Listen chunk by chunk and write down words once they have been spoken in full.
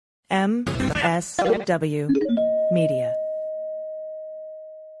MSW Media.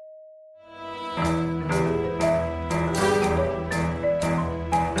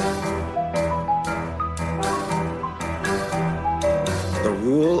 The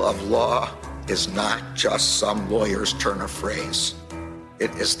rule of law is not just some lawyer's turn of phrase.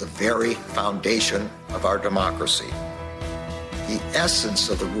 It is the very foundation of our democracy. The essence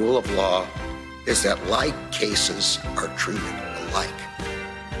of the rule of law is that like cases are treated alike.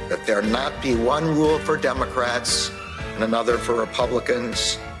 That there not be one rule for Democrats and another for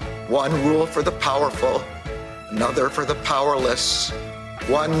Republicans, one rule for the powerful, another for the powerless,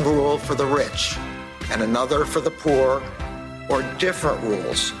 one rule for the rich and another for the poor, or different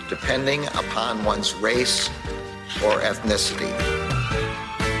rules depending upon one's race or ethnicity.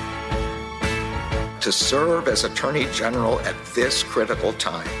 To serve as Attorney General at this critical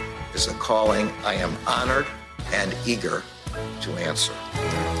time is a calling I am honored and eager to answer.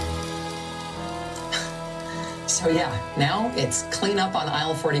 So yeah, now it's clean up on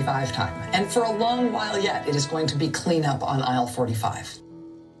aisle 45 time. And for a long while yet, it is going to be clean up on aisle 45.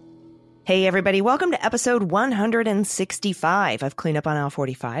 Hey, everybody. Welcome to episode 165 of Clean Up on Aisle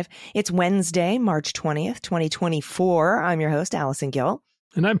 45. It's Wednesday, March 20th, 2024. I'm your host, Allison Gill.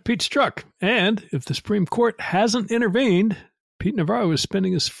 And I'm Pete Strzok. And if the Supreme Court hasn't intervened, Pete Navarro is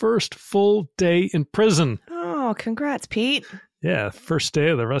spending his first full day in prison. Oh, congrats, Pete. Yeah, first day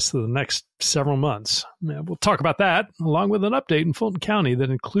of the rest of the next several months. Yeah, we'll talk about that, along with an update in Fulton County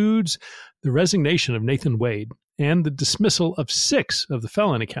that includes the resignation of Nathan Wade and the dismissal of 6 of the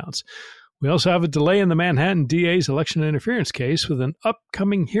felony counts. We also have a delay in the Manhattan DA's election interference case with an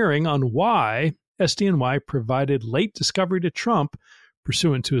upcoming hearing on why SDNY provided late discovery to Trump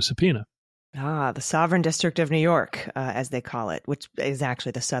pursuant to a subpoena. Ah, the Sovereign District of New York, as they call it, which is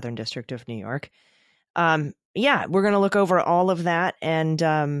actually the Southern District of New York. Yeah, we're going to look over all of that. And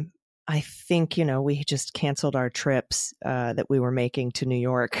I think, we just canceled our trips that we were making to New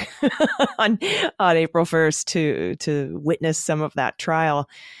York on April 1st to witness some of that trial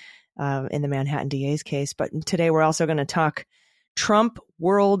in the Manhattan DA's case. But today we're also going to talk Trump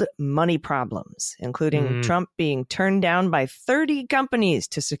world money problems, including Trump being turned down by 30 companies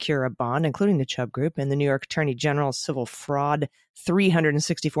to secure a bond, including the Chubb Group, and the New York Attorney General's civil fraud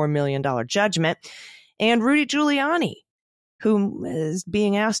 $364 million judgment, and Rudy Giuliani, who is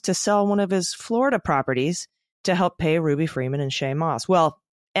being asked to sell one of his Florida properties to help pay Ruby Freeman and Shay Moss. Well,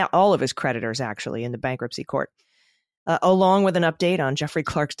 all of his creditors, actually, in the bankruptcy court. Along with an update on Jeffrey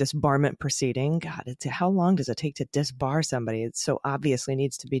Clark's disbarment proceeding. God, how long does it take to disbar somebody? It so obviously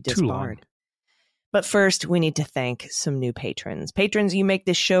needs to be disbarred. But first, we need to thank some new patrons. Patrons, you make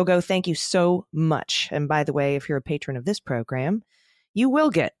this show go. Thank you so much. And by the way, if you're a patron of this program, you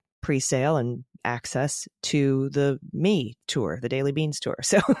will get pre-sale and access to the Me tour, the Daily Beans tour.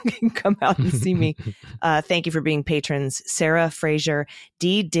 So you can come out and see me. Thank you for being patrons. Sarah Frazier,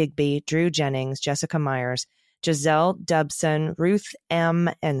 Dee Digby, Drew Jennings, Jessica Myers, Giselle Dubson, Ruth M.,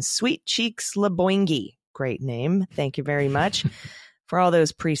 and Sweet Cheeks LeBoingy. Great name. Thank you very much. For all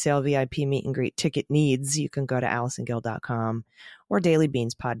those pre-sale VIP meet and greet ticket needs, you can go to AllisonGill.com or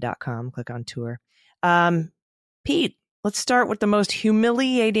dailybeanspod.com. Click on tour. Pete, let's start with the most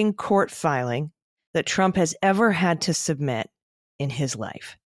humiliating court filing that Trump has ever had to submit in his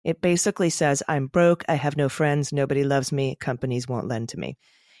life. It basically says, I'm broke, I have no friends, nobody loves me, companies won't lend to me.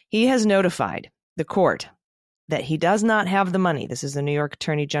 He has notified the court that he does not have the money. This is the New York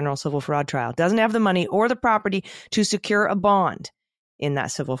Attorney General civil fraud trial. Doesn't have the money or the property to secure a bond in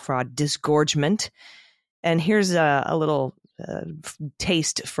that civil fraud disgorgement. And here's a little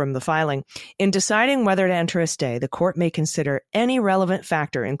taste from the filing. In deciding whether to enter a stay, the court may consider any relevant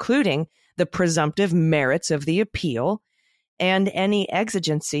factor, including the presumptive merits of the appeal and any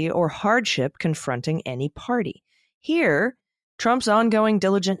exigency or hardship confronting any party. Here, Trump's ongoing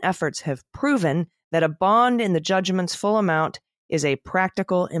diligent efforts have proven that a bond in the judgment's full amount is a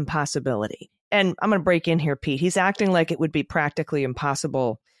practical impossibility. And I'm going to break in here, Pete. He's acting like it would be practically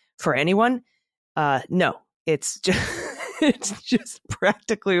impossible for anyone. No, it's just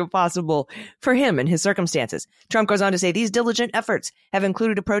practically impossible for him and his circumstances. Trump goes on to say these diligent efforts have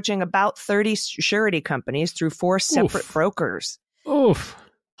included approaching about 30 surety companies through 4 separate brokers. Oof.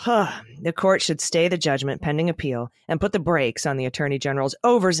 The court should stay the judgment pending appeal and put the brakes on the Attorney General's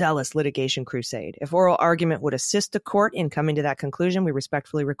overzealous litigation crusade. If oral argument would assist the court in coming to that conclusion, we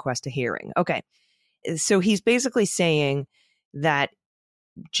respectfully request a hearing. Okay, so he's basically saying that,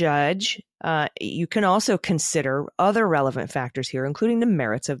 Judge, you can also consider other relevant factors here, including the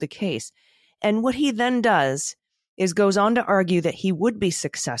merits of the case. And what he then does is goes on to argue that he would be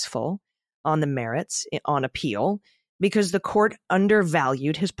successful on the merits on appeal because the court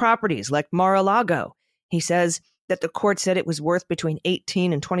undervalued his properties, like Mar-a-Lago. He says that the court said it was worth between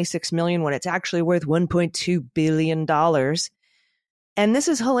 18 and 26 million when it's actually worth $1.2 billion. And this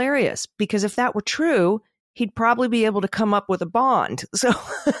is hilarious because if that were true, he'd probably be able to come up with a bond. So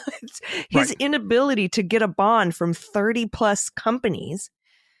his inability to get a bond from 30 plus companies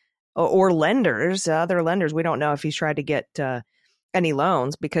or lenders, other lenders, we don't know if he's tried to get any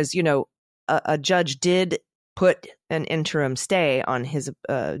loans because, you know, a judge did put an interim stay on his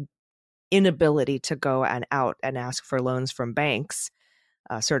inability to go out and ask for loans from banks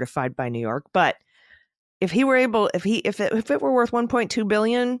certified by New York. But if he were able, if it were worth 1.2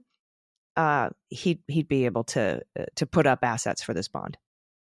 billion, he'd be able to put up assets for this bond.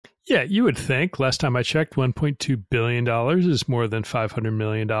 Yeah, you would think. Last time I checked, $1.2 billion is more than $500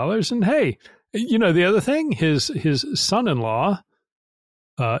 million. And hey, you know, the other thing, his son-in-law,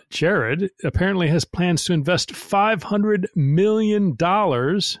 Jared, apparently has plans to invest $500 million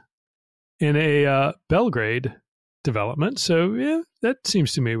in a Belgrade development. So, yeah, that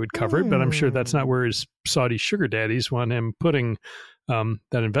seems to me would cover it. But I'm sure that's not where his Saudi sugar daddies want him putting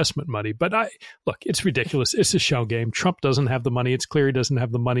that investment money. But look, it's ridiculous. It's a shell game. Trump doesn't have the money. It's clear he doesn't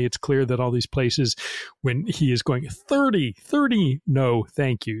have the money. It's clear that all these places, when he is going 30 no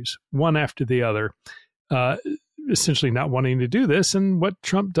thank yous, one after the other, essentially not wanting to do this. And what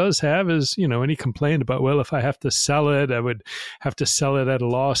Trump does have is, you know, and he complained about, well, if I have to sell it, I would have to sell it at a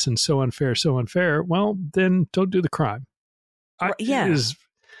loss and so unfair. Well, then don't do the crime. It's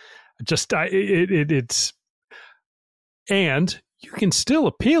and you can still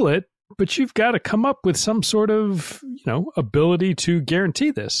appeal it, but you've got to come up with some sort of, you know, ability to guarantee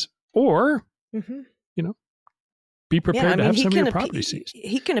this or, you know, be prepared to have some of your property seized.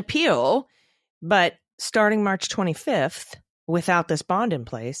 He can appeal, but starting March 25th, without this bond in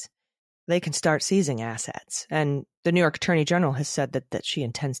place, they can start seizing assets. And the New York Attorney General has said that she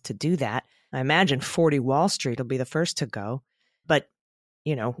intends to do that. I imagine 40 Wall Street will be the first to go. But,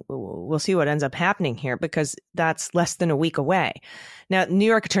 you know, we'll see what ends up happening here because that's less than a week away. Now, New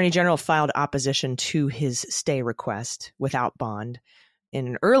York Attorney General filed opposition to his stay request without bond in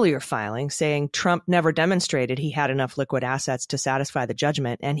an earlier filing, saying Trump never demonstrated he had enough liquid assets to satisfy the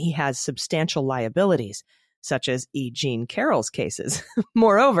judgment, and he has substantial liabilities, such as E. Jean Carroll's cases.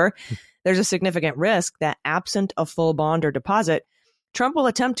 Moreover, there's a significant risk that absent a full bond or deposit, Trump will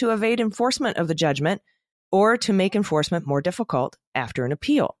attempt to evade enforcement of the judgment or to make enforcement more difficult after an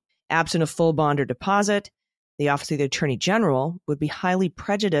appeal. Absent a full bond or deposit, the Office of the Attorney General would be highly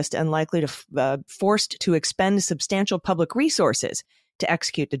prejudiced and likely to forced to expend substantial public resources to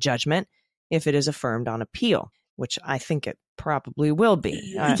execute the judgment if it is affirmed on appeal, which I think it probably will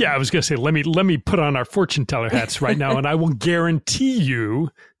be. I was going to say, let me put on our fortune teller hats right now, and I will guarantee you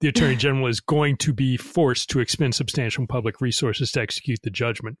the Attorney General is going to be forced to expend substantial public resources to execute the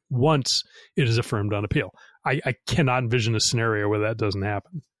judgment once it is affirmed on appeal. I cannot envision a scenario where that doesn't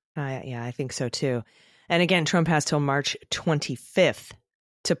happen. I think so too. And again, Trump has till March 25th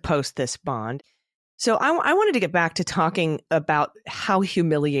to post this bond. So I wanted to get back to talking about how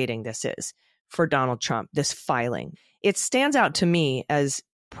humiliating this is for Donald Trump, this filing. It stands out to me as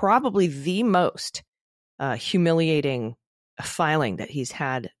probably the most humiliating filing that he's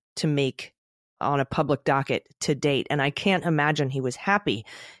had to make on a public docket to date. And I can't imagine he was happy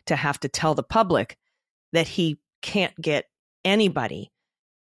to have to tell the public that he can't get anybody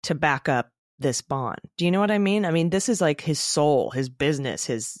to back up this bond. Do you know what I mean? I mean, this is like his soul, his business,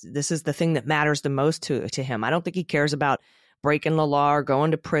 this is the thing that matters the most to him. I don't think he cares about breaking the law or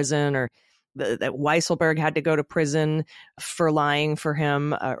going to prison or that Weisselberg had to go to prison for lying for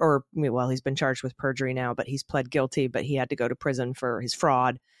him well, he's been charged with perjury now, but he's pled guilty, but he had to go to prison for his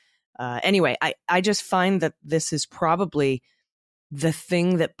fraud. Anyway, I just find that this is probably the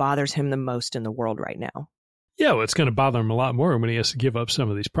thing that bothers him the most in the world right now. Yeah, well, it's going to bother him a lot more when he has to give up some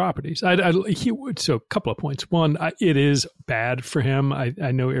of these properties. So a couple of points. One, it is bad for him. I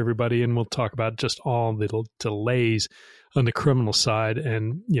know everybody, and we'll talk about just all the delays on the criminal side.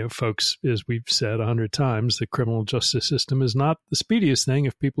 And, you know, folks, as we've said 100 times, the criminal justice system is not the speediest thing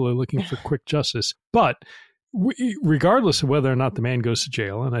if people are looking for quick justice. But regardless of whether or not the man goes to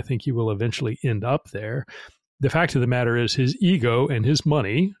jail, and I think he will eventually end up there, the fact of the matter is his ego and his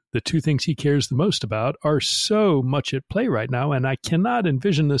money, the two things he cares the most about, are so much at play right now. And I cannot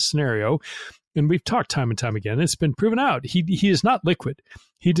envision this scenario. And we've talked time and time again. It's been proven out. He is not liquid.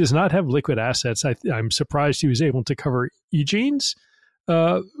 He does not have liquid assets. I'm surprised he was able to cover Eugene's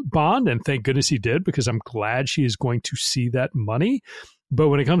bond. And thank goodness he did, because I'm glad she is going to see that money. But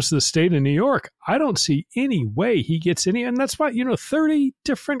when it comes to the state of New York, I don't see any way he gets any. And that's why, 30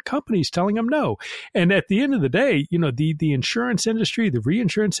 different companies telling him no. And at the end of the day, the insurance industry, the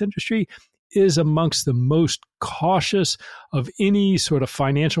reinsurance industry is amongst the most cautious of any sort of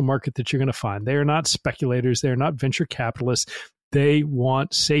financial market that you're going to find. They are not speculators. They're not venture capitalists. They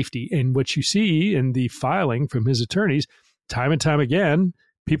want safety. And what you see in the filing from his attorneys, time and time again,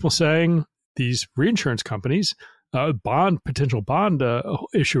 people saying these reinsurance companies, potential bond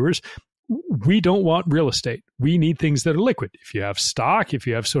issuers, we don't want real estate. We need things that are liquid. If you have stock, if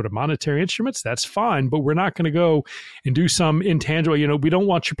you have sort of monetary instruments, that's fine. But we're not going to go and do some intangible, we don't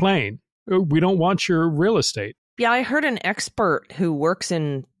want your plane. We don't want your real estate. Yeah, I heard an expert who works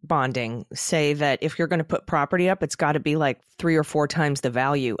in bonding say that if you're going to put property up, it's got to be like 3 or 4 times the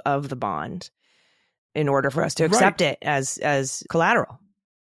value of the bond in order for us to accept it as collateral.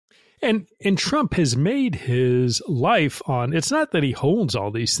 And Trump has made his life on, it's not that he holds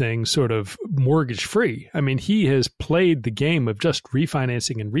all these things sort of mortgage free. I mean, he has played the game of just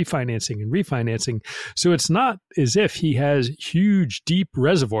refinancing and refinancing and refinancing. So it's not as if he has huge, deep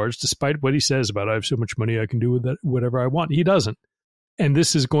reservoirs, despite what he says about, I have so much money I can do with that, whatever I want. He doesn't. And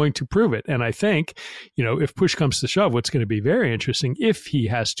this is going to prove it. And I think, if push comes to shove, what's going to be very interesting if he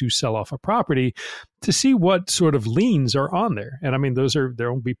has to sell off a property to see what sort of liens are on there. And I mean,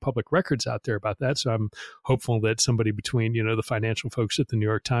 there will be public records out there about that. So I'm hopeful that somebody between, the financial folks at the New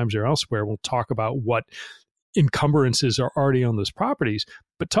York Times or elsewhere will talk about what encumbrances are already on those properties.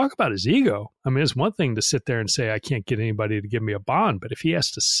 But talk about his ego. I mean, it's one thing to sit there and say, I can't get anybody to give me a bond. But if he has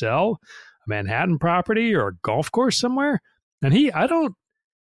to sell a Manhattan property or a golf course somewhere, and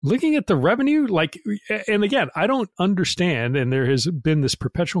looking at the revenue, and again, I don't understand, and there has been this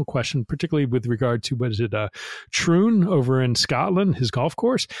perpetual question, particularly with regard to, Troon over in Scotland, his golf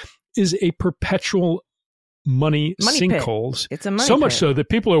course, is a perpetual money sinkholes. It's a money so much pit. so that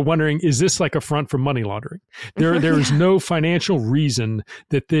people are wondering, is this like a front for money laundering? There is no financial reason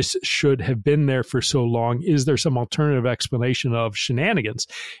that this should have been there for so long. Is there some alternative explanation of shenanigans?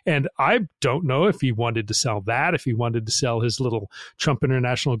 And I don't know if he wanted to sell that, if he wanted to sell his little Trump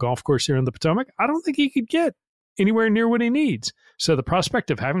International golf course here in the Potomac. I don't think he could get anywhere near what he needs. So the prospect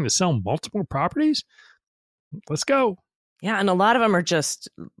of having to sell multiple properties, let's go. Yeah, and a lot of them are just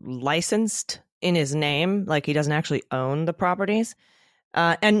licensed in his name, like he doesn't actually own the properties.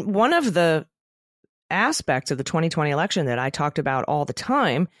 And one of the aspects of the 2020 election that I talked about all the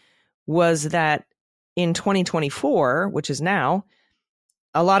time was that in 2024, which is now,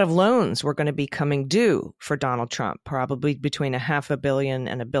 a lot of loans were going to be coming due for Donald Trump, probably between $500 million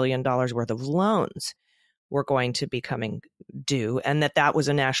and $1 billion worth of loans were going to be coming due, and that was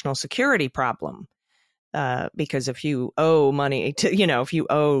a national security problem. Because if you owe money to, if you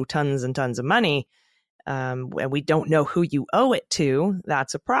owe tons and tons of money, and we don't know who you owe it to,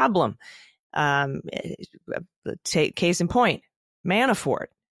 that's a problem. Case in point, Manafort,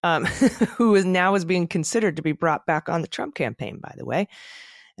 who is being considered to be brought back on the Trump campaign, by the way.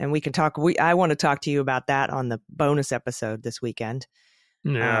 And we can talk. I want to talk to you about that on the bonus episode this weekend.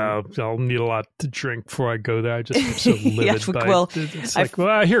 Yeah, I'll need a lot to drink before I go there. I just am so livid. Yes, well, it's like,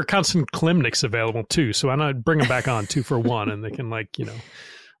 I hear Constant Klimnik's available too, so why not bring them back on 2 for $1, and they can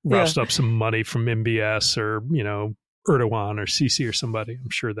roust up some money from MBS or Erdogan or Sisi or somebody.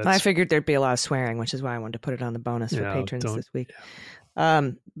 I'm sure that's. I figured there'd be a lot of swearing, which is why I wanted to put it on the bonus for patrons this week. Yeah.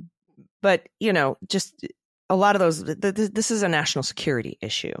 But just a lot of those, this is a national security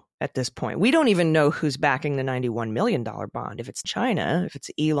issue at this point. We don't even know who's backing the $91 million bond. If it's China, if it's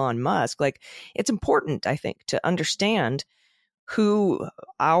Elon Musk, it's important, I think, to understand who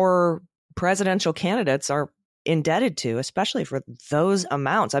our presidential candidates are indebted to, especially for those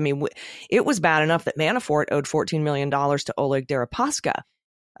amounts. I mean, it was bad enough that Manafort owed $14 million to Oleg Deripaska.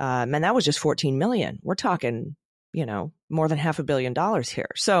 And that was just $14 million. We're talking, more than $500 million here.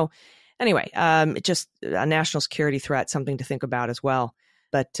 So anyway, just a national security threat, something to think about as well.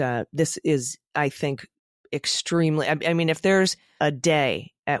 But this is, I think, extremely, I mean, if there's a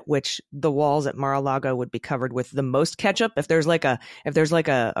day at which the walls at Mar-a-Lago would be covered with the most ketchup, if there's like a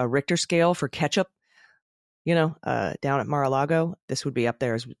Richter scale for ketchup, down at Mar-a-Lago, this would be up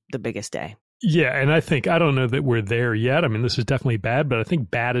there as the biggest day. Yeah, and I don't know that we're there yet. I mean, this is definitely bad, but I think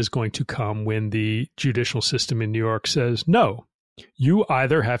bad is going to come when the judicial system in New York says, no, you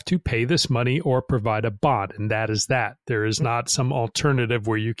either have to pay this money or provide a bond, and that is that. There is not some alternative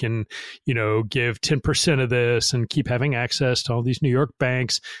where you can, give 10% of this and keep having access to all these New York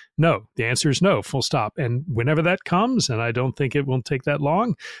banks. No, the answer is no, full stop. And whenever that comes, and I don't think it will take that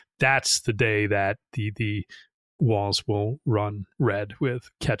long, that's the day that the walls will run red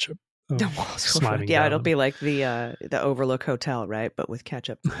with ketchup. The walls will sliding yeah, down. it'll be like the Overlook Hotel, right? But with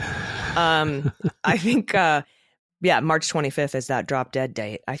ketchup. I think, March 25th is that drop dead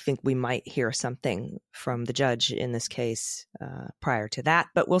date. I think we might hear something from the judge in this case prior to that,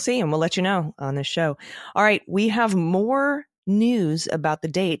 but we'll see, and we'll let you know on this show. All right, we have more news about the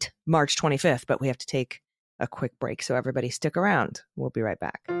date, March 25th, but we have to take a quick break, so everybody stick around. We'll be right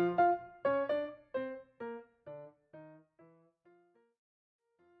back.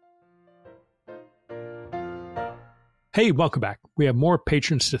 Hey, welcome back. We have more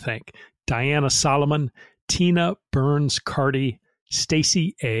patrons to thank. Diana Solomon, Tina Burns Carty,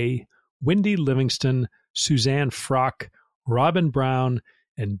 Stacy A., Wendy Livingston, Suzanne Frock, Robin Brown,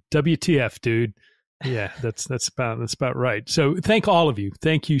 and WTF, dude. Yeah, that's about right. So thank all of you.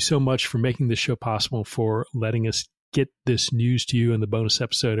 Thank you so much for making this show possible, for letting us get this news to you in the bonus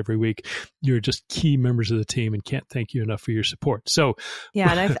episode every week. You're just key members of the team, and can't thank you enough for your support. So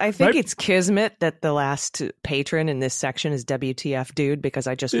yeah, and I think it's kismet that the last patron in this section is WTF dude, because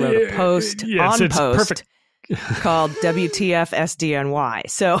I just wrote a post on Post perfect. called WTF SDNY.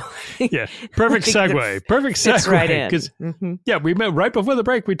 So yeah, perfect segue. Perfect segue. Right in. Because yeah, we met right before the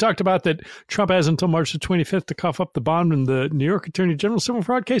break. We talked about that Trump has until March the 25th to cough up the bond in the New York Attorney General civil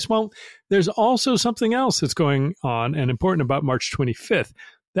fraud case. Well, there's also something else that's going on and important about March 25th.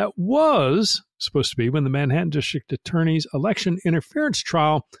 That was supposed to be when the Manhattan District Attorney's election interference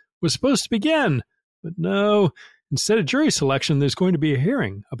trial was supposed to begin. But no, instead of jury selection, there's going to be a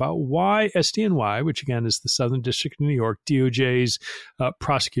hearing about why SDNY, which again is the Southern District of New York, DOJ's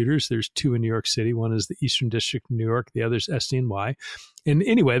prosecutors. There's two in New York City. One is the Eastern District of New York. The other is SDNY. And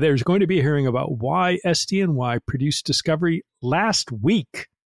anyway, there's going to be a hearing about why SDNY produced discovery last week,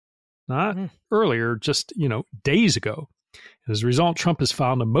 not earlier, just, days ago. And as a result, Trump has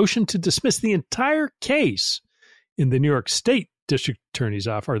filed a motion to dismiss the entire case in the New York State District Attorney's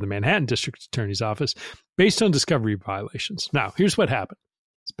Office, or the Manhattan District Attorney's Office, based on discovery violations. Now, here's what happened,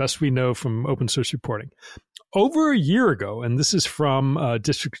 as best we know from open source reporting. Over a year ago, and this is from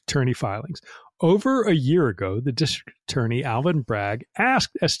district attorney filings, over a year ago, the district attorney, Alvin Bragg,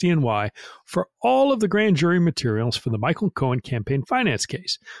 asked SDNY for all of the grand jury materials for the Michael Cohen campaign finance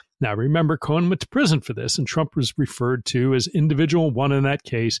case. Now, remember, Cohen went to prison for this, and Trump was referred to as individual one in that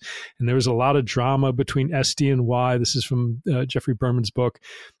case. And there was a lot of drama between SDNY. This is from Jeffrey Berman's book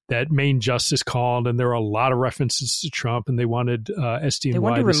that Main Justice called, and there were a lot of references to Trump, and they wanted SDNY. They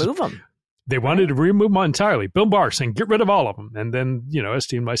wanted to remove him. They wanted to remove them entirely. Bill Barr saying, get rid of all of them. And then,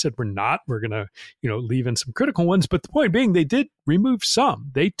 SDNY said, we're not. We're going to, leave in some critical ones. But the point being, they did remove some.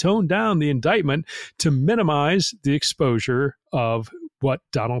 They toned down the indictment to minimize the exposure of what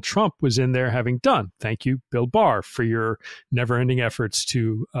Donald Trump was in there having done. Thank you, Bill Barr, for your never-ending efforts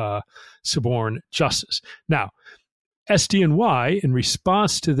to suborn justice. Now, SDNY, in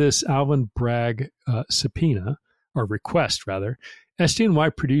response to this Alvin Bragg subpoena, or request rather,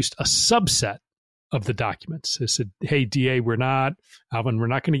 SDNY produced a subset of the documents. They said, hey, DA, Alvin, we're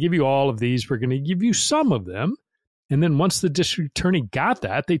not going to give you all of these. We're going to give you some of them. And then once the district attorney got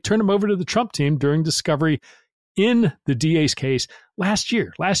that, they turned them over to the Trump team during discovery in the DA's case last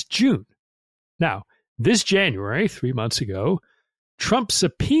June. Now, this January, 3 months ago, Trump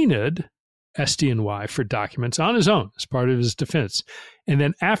subpoenaed SDNY for documents on his own as part of his defense. And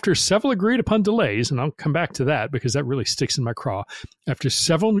then after several agreed upon delays, and I'll come back to that because that really sticks in my craw. After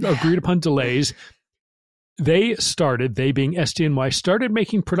several agreed upon delays, they being SDNY, started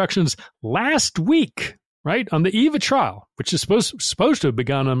making productions last week, right, on the eve of trial, which is supposed to have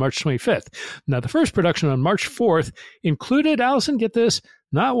begun on March 25th. Now, the first production on March 4th included, Allison, get this,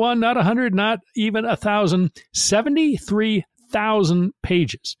 not one, not 100, not even 1,000, 73,000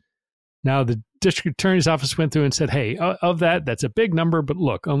 pages. Now, the district attorney's office went through and said, hey, of that, that's a big number, but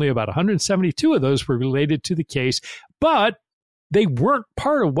look, only about 172 of those were related to the case, but they weren't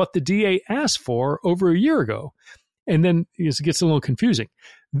part of what the DA asked for over a year ago. And then it gets a little confusing.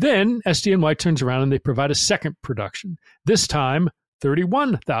 Then SDNY turns around and they provide a second production, this time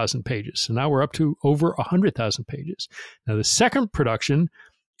 31,000 pages. So now we're up to over 100,000 pages. Now, the second production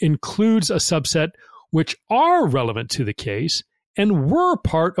includes a subset which are relevant to the case and were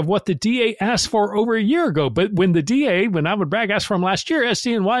part of what the DA asked for over a year ago. But when Alvin Bragg asked for them last year,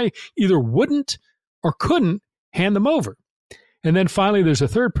 SDNY either wouldn't or couldn't hand them over. And then finally, there's a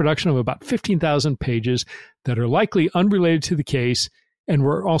third production of about 15,000 pages that are likely unrelated to the case and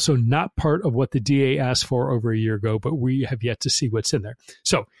were also not part of what the DA asked for over a year ago, but we have yet to see what's in there.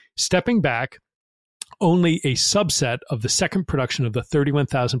 So stepping back, only a subset of the second production of the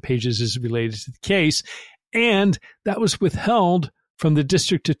 31,000 pages is related to the case. And that was withheld from the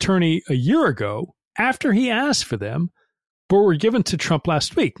district attorney a year ago after he asked for them, but were given to Trump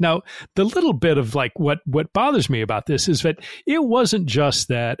last week. Now, the little bit of like what bothers me about this is that it wasn't just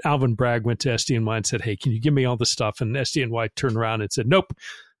that Alvin Bragg went to SDNY and said, hey, can you give me all this stuff? And SDNY turned around and said, nope,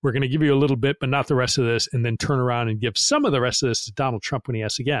 we're going to give you a little bit, but not the rest of this, and then turn around and give some of the rest of this to Donald Trump when he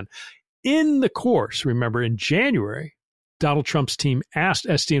asks again. In the course, remember, in January, Donald Trump's team asked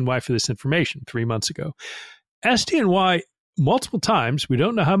SDNY for this information 3 months ago. SDNY, multiple times, we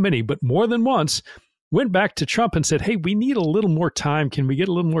don't know how many, but more than once, went back to Trump and said, hey, we need a little more time. Can we get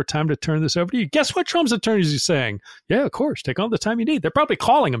a little more time to turn this over to you? Guess what Trump's attorneys are saying? Yeah, of course. Take all the time you need. They're probably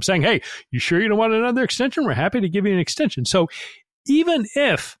calling him saying, hey, you sure you don't want another extension? We're happy to give you an extension. So even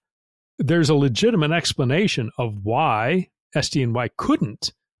if there's a legitimate explanation of why SDNY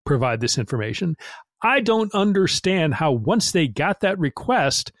couldn't provide this information, I don't understand how once they got that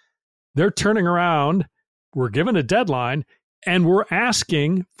request, they're turning around, we're given a deadline, and we're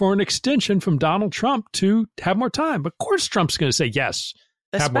asking for an extension from Donald Trump to have more time. Of course, Trump's going to say yes.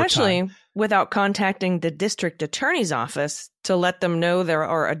 Especially without contacting the district attorney's office to let them know there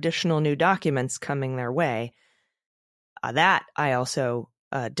are additional new documents coming their way. That I also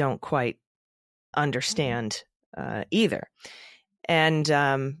don't quite understand either. And,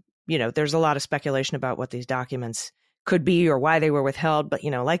 there's a lot of speculation about what these documents could be or why they were withheld. But,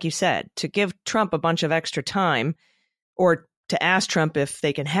 like you said, to give Trump a bunch of extra time or to ask Trump if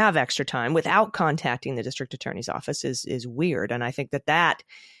they can have extra time without contacting the district attorney's office is weird. And I think that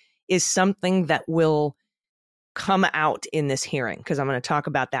is something that will come out in this hearing, because I'm going to talk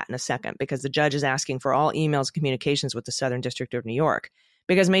about that in a second, because the judge is asking for all emails and communications with the Southern District of New York,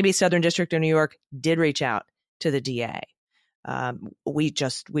 because maybe Southern District of New York did reach out to the DA. We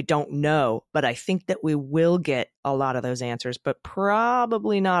don't know, but I think that we will get a lot of those answers, but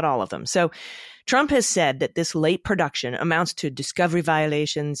probably not all of them. So Trump has said that this late production amounts to discovery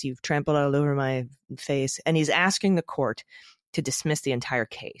violations. You've trampled all over my face. And he's asking the court to dismiss the entire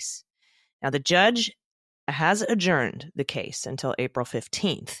case. Now, the judge has adjourned the case until April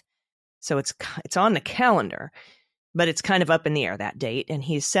 15th. So it's on the calendar, but it's kind of up in the air, that date. And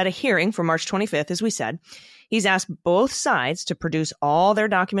he's set a hearing for March 25th, as we said. He's asked both sides to produce all their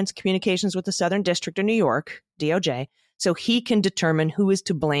documents, communications with the Southern District of New York, DOJ, so he can determine who is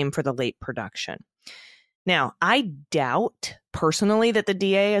to blame for the late production. Now, I doubt personally that the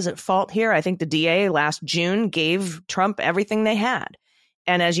DA is at fault here. I think the DA last June gave Trump everything they had.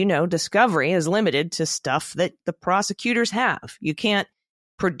 And as you know, discovery is limited to stuff that the prosecutors have. You can't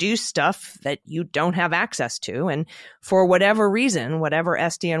produce stuff that you don't have access to. And for whatever reason, whatever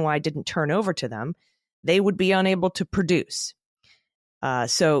SDNY didn't turn over to them, they would be unable to produce.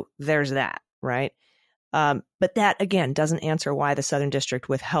 So there's that, right? But that, again, doesn't answer why the Southern District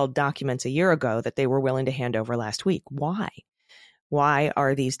withheld documents a year ago that they were willing to hand over last week. Why? Why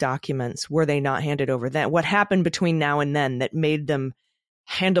are these documents, were they not handed over then? What happened between now and then that made them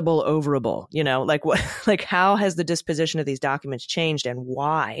handable, overable? How has the disposition of these documents changed, and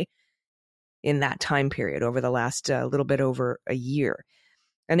why in that time period over the last little bit over a year?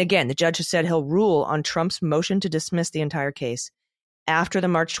 And again, the judge has said he'll rule on Trump's motion to dismiss the entire case after the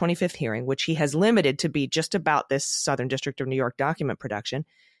March 25th hearing, which he has limited to be just about this Southern District of New York document production.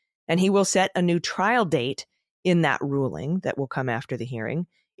 And he will set a new trial date in that ruling that will come after the hearing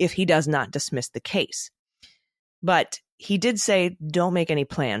if he does not dismiss the case. But he did say, don't make any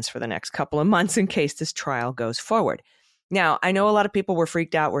plans for the next couple of months in case this trial goes forward. Now, I know a lot of people were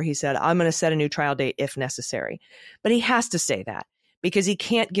freaked out where he said, I'm going to set a new trial date if necessary. But he has to say that, because he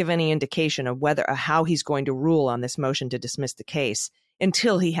can't give any indication of whether or how he's going to rule on this motion to dismiss the case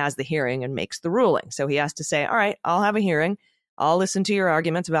until he has the hearing and makes the ruling. So he has to say, all right, I'll have a hearing. I'll listen to your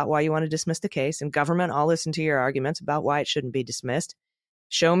arguments about why you want to dismiss the case. And government, I'll listen to your arguments about why it shouldn't be dismissed.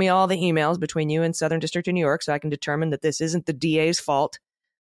 Show me all the emails between you and Southern District of New York so I can determine that this isn't the DA's fault,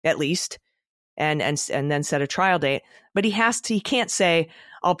 at least, and then set a trial date. But he can't say,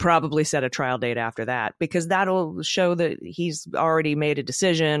 I'll probably set a trial date after that, because that'll show that he's already made a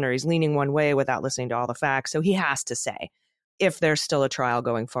decision or he's leaning one way without listening to all the facts. So he has to say, if there's still a trial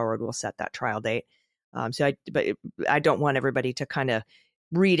going forward, we'll set that trial date. But I don't want everybody to kind of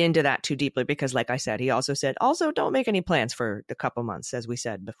read into that too deeply, because like I said, he also said, don't make any plans for a couple months, as we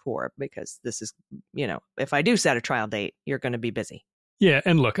said before, because this is, if I do set a trial date, you're going to be busy. Yeah.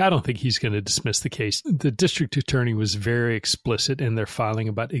 And look, I don't think he's going to dismiss the case. The district attorney was very explicit in their filing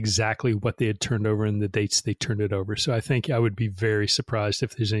about exactly what they had turned over and the dates they turned it over. So I think I would be very surprised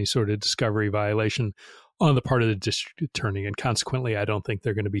if there's any sort of discovery violation on the part of the district attorney. And consequently, I don't think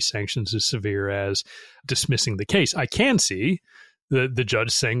they're going to be sanctions as severe as dismissing the case. I can see the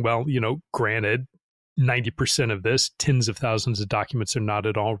judge saying, well, granted, 90% of this, tens of thousands of documents are not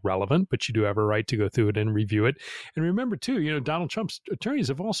at all relevant, but you do have a right to go through it and review it. And remember, too, Donald Trump's attorneys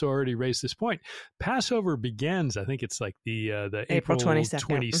have also already raised this point. Passover begins, I think it's like the April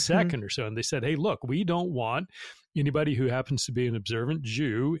 22nd or so. And they said, hey, look, we don't want anybody who happens to be an observant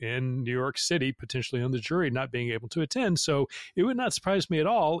Jew in New York City, potentially on the jury, not being able to attend. So it would not surprise me at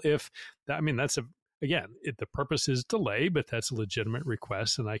all if, the purpose is delay, but that's a legitimate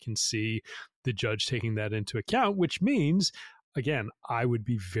request. And I can see the judge taking that into account, which means, again, I would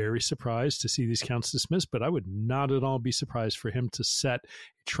be very surprised to see these counts dismissed, but I would not at all be surprised for him to set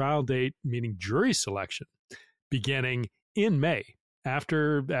a trial date, meaning jury selection, beginning in May.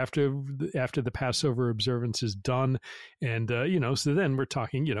 After the Passover observance is done. And, so then we're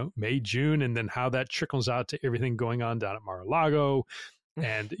talking, May, June, and then how that trickles out to everything going on down at Mar-a-Lago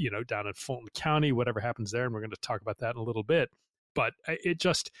and, down in Fulton County, whatever happens there. And we're going to talk about that in a little bit. But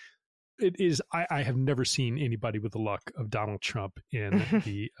I have never seen anybody with the luck of Donald Trump in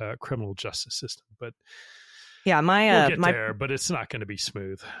the criminal justice system. But yeah, we'll get there, but it's not going to be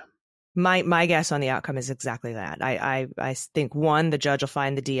smooth. My guess on the outcome is exactly that. I think, one, the judge will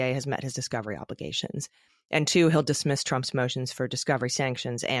find the DA has met his discovery obligations, and two, he'll dismiss Trump's motions for discovery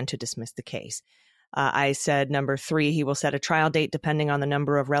sanctions and to dismiss the case. I said, number three, he will set a trial date depending on the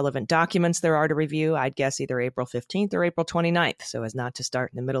number of relevant documents there are to review. I'd guess either April 15th or April 29th, so as not to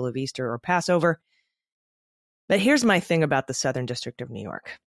start in the middle of Easter or Passover. But here's my thing about the Southern District of New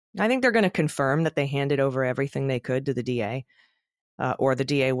York. I think they're going to confirm that they handed over everything they could to the DA. Or the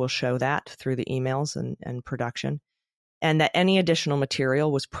DA will show that through the emails and production, and that any additional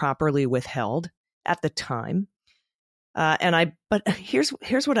material was properly withheld at the time. But here's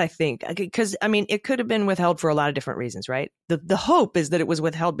what I think, because it could have been withheld for a lot of different reasons, right? The hope is that it was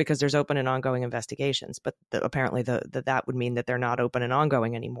withheld because there's open and ongoing investigations, but apparently that would mean that they're not open and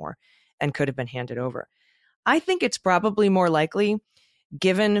ongoing anymore, and could have been handed over. I think it's probably more likely,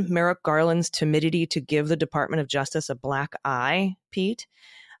 given Merrick Garland's timidity to give the Department of Justice a black eye, Pete,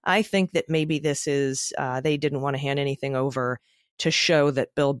 I think that maybe this is, they didn't want to hand anything over to show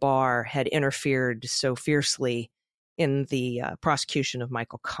that Bill Barr had interfered so fiercely in the prosecution of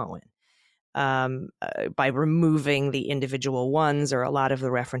Michael Cohen by removing the individual ones or a lot of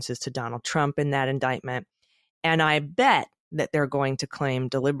the references to Donald Trump in that indictment. And I bet that they're going to claim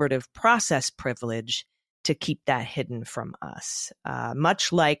deliberative process privilege to keep that hidden from us,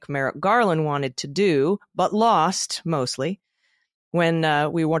 much like Merrick Garland wanted to do, but lost mostly when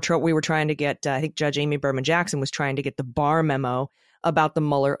we were trying to get, I think Judge Amy Berman Jackson was trying to get the Barr memo about the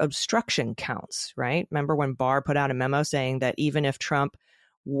Mueller obstruction counts, right? Remember when Barr put out a memo saying that even if Trump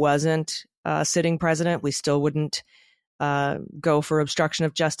wasn't sitting president, we still wouldn't go for obstruction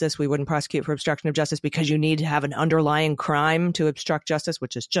of justice. We wouldn't prosecute for obstruction of justice because you need to have an underlying crime to obstruct justice,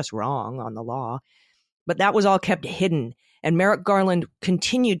 which is just wrong on the law. But that was all kept hidden. And Merrick Garland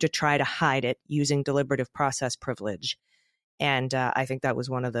continued to try to hide it using deliberative process privilege. And I think that was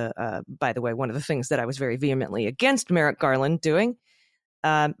one of the, by the way, one of the things that I was very vehemently against Merrick Garland doing.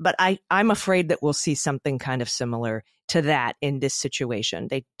 But I'm afraid that we'll see something kind of similar to that in this situation.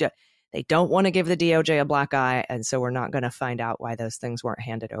 They don't want to give the DOJ a black eye, and so we're not going to find out why those things weren't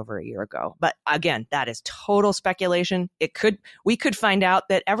handed over a year ago. But again, that is total speculation. We could find out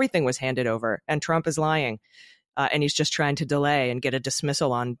that everything was handed over and Trump is lying, and he's just trying to delay and get a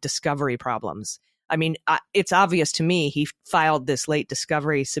dismissal on discovery problems. It's obvious to me he filed this late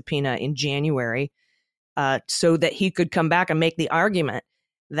discovery subpoena in January so that he could come back and make the argument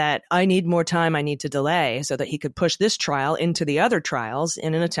that I need more time, I need to delay, so that he could push this trial into the other trials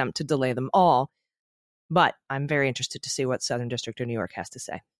in an attempt to delay them all. But I'm very interested to see what Southern District of New York has to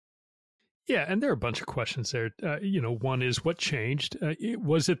say. Yeah, and there are a bunch of questions there. One is what changed?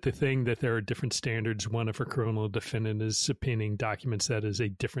 Was it the thing that there are different standards? One, if a criminal defendant is subpoenaing documents, that is a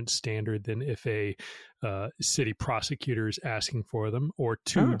different standard than if a city prosecutor is asking for them. Or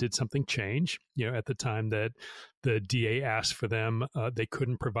two, did something change? At the time that the DA asked for them, they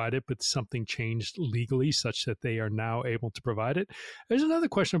couldn't provide it, but something changed legally such that they are now able to provide it. There's another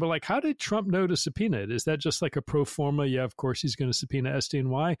question about, how did Trump know to subpoena it? Is that just like a pro forma? Yeah, of course he's going to subpoena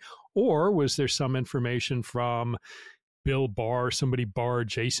SDNY. Or was there some information from Bill Barr, somebody Barr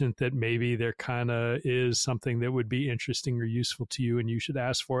adjacent, that maybe there kind of is something that would be interesting or useful to you and you should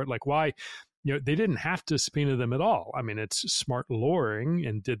ask for it? Why? They didn't have to subpoena them at all. It's smart lawyering.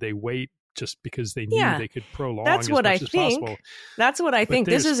 And did they wait just because they knew they could prolong as much as possible? That's what I think.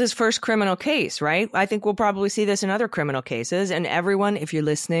 This is his first criminal case, right? I think we'll probably see this in other criminal cases. And everyone, if you're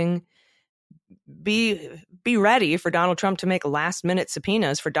listening, be ready for Donald Trump to make last minute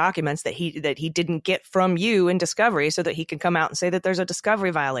subpoenas for documents that he didn't get from you in discovery, so that he can come out and say that there's a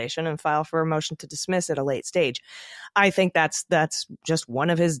discovery violation and file for a motion to dismiss at a late stage. I think that's just one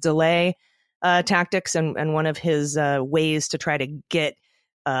of his delay tactics and one of his ways to try to get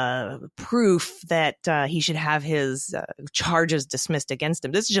proof that he should have his charges dismissed against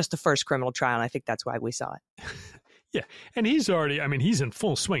him. This is just the first criminal trial, and I think that's why we saw it. Yeah, and he's in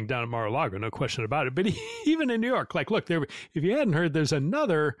full swing down at Mar-a-Lago, no question about it. But even in New York, like, look, if you hadn't heard, there's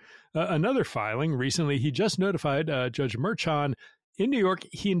another filing recently. He just notified Judge Merchan in New York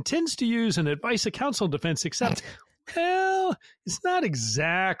he intends to use an advice of counsel defense, except, well, it's not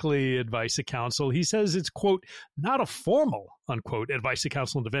exactly advice of counsel. He says it's, quote, not a formal, unquote, advice of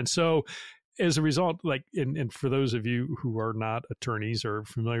counsel defense. So as a result, like, and for those of you who are not attorneys or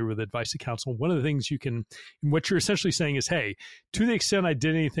familiar with advice of counsel, one of the things what you're essentially saying is, hey, to the extent I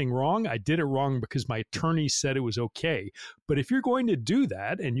did anything wrong, I did it wrong because my attorney said it was okay. But if you're going to do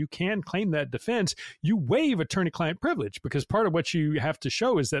that and you can claim that defense, you waive attorney-client privilege, because part of what you have to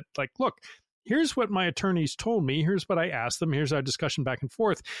show is that, like, look, here's what my attorneys told me. Here's what I asked them. Here's our discussion back and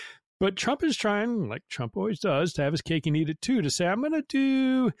forth. But Trump is trying, like Trump always does, to have his cake and eat it too, to say, I'm going to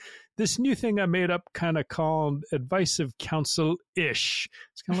do this new thing I made up kind of called advice of counsel-ish.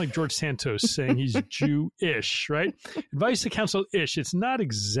 It's kind of like George Santos saying he's Jew-ish, right? Advice of counsel-ish. It's not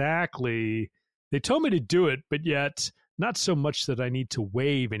exactly, they told me to do it, but yet not so much that I need to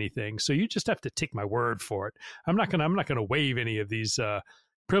waive anything. So you just have to take my word for it. I'm not going to waive any of these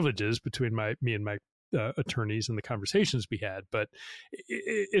privileges between me and my attorneys and the conversations we had, but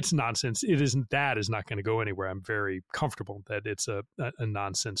it's nonsense. That is not going to go anywhere. I'm very comfortable that it's a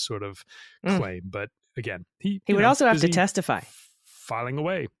nonsense sort of claim. But again, he would also have to testify, filing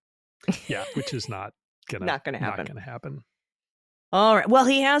away. Yeah, which is not going to happen. All right. Well,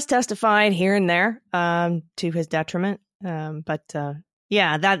 he has testified here and there to his detriment, but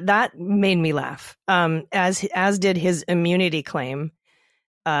yeah, that made me laugh. As did his immunity claim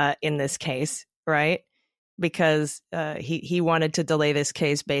in this case. Right, because he wanted to delay this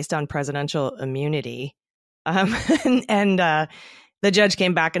case based on presidential immunity, and the judge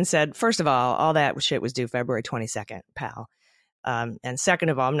came back and said, first of all that shit was due February 22nd, pal, and second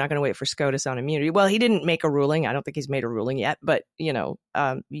of all, I'm not going to wait for SCOTUS on immunity. Well, he didn't make a ruling. I don't think he's made a ruling yet, but you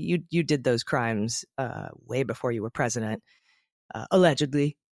did those crimes way before you were president,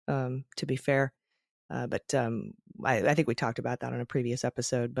 allegedly, to be fair. But I think we talked about that on a previous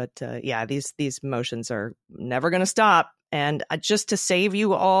episode. But yeah, these motions are never going to stop. And just to save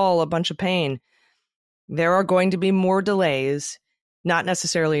you all a bunch of pain, there are going to be more delays, not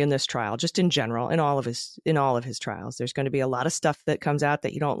necessarily in this trial, just in general, in all of his trials. There's going to be a lot of stuff that comes out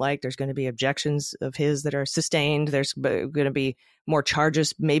that you don't like. There's going to be objections of his that are sustained. There's going to be more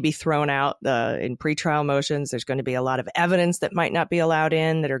charges maybe thrown out in pretrial motions. There's going to be a lot of evidence that might not be allowed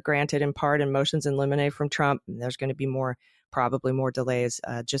in that are granted in part in motions in limine from Trump. And there's going to be probably more delays.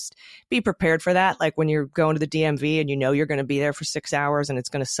 Just be prepared for that. Like when you're going to the DMV and you're going to be there for 6 hours and it's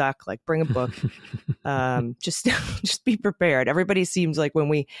going to suck, like bring a book. Just be prepared. Everybody seems like when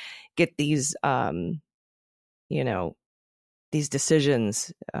we get these, these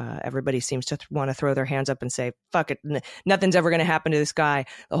decisions, everybody seems to want to throw their hands up and say, fuck it, nothing's ever going to happen to this guy.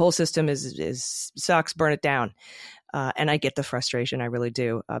 The whole system is sucks, burn it down. And I get the frustration, I really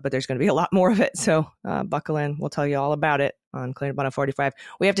do. But there's going to be a lot more of it. So buckle in. We'll tell you all about it on Clean Up on 45.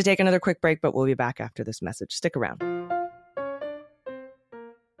 We have to take another quick break, but we'll be back after this message. Stick around.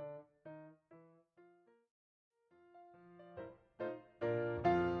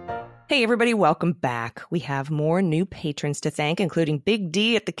 Hey, everybody, welcome back. We have more new patrons to thank, including Big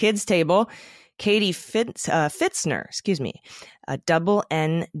D at the kids' table, Katie Fitzner, Double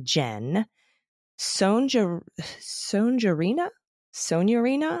N Jen, Sonjarina,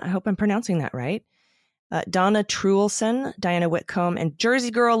 I hope I'm pronouncing that right, Donna Truelson, Diana Whitcomb, and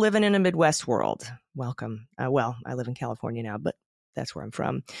Jersey Girl living in a Midwest world. Welcome. Well, I live in California now, but that's where I'm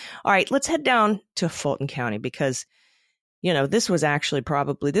from. All right, let's head down to Fulton County because this was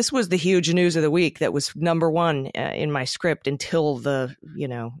the huge news of the week that was number one in my script until the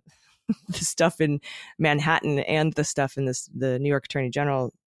stuff in Manhattan and the stuff in the New York Attorney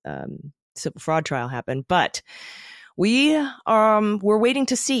General civil fraud trial happened. But we're waiting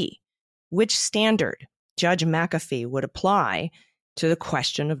to see which standard Judge McAfee would apply to the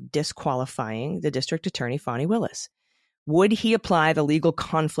question of disqualifying the district attorney, Fani Willis. Would he apply the legal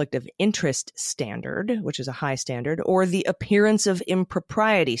conflict of interest standard, which is a high standard, or the appearance of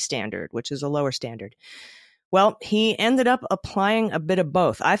impropriety standard, which is a lower standard? Well, he ended up applying a bit of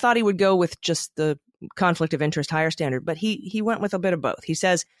both. I thought he would go with just the conflict of interest higher standard, but he went with a bit of both. He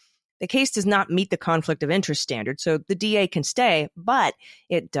says The case does not meet the conflict of interest standard, so the DA can stay, but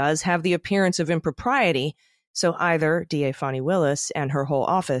it does have the appearance of impropriety. So either DA Fani Willis and her whole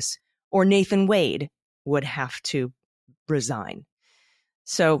office or Nathan Wade would have to resign.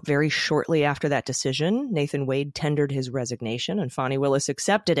 So very shortly after that decision, Nathan Wade tendered his resignation and Fani Willis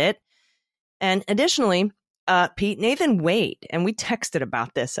accepted it. And additionally, Nathan Wade, and we texted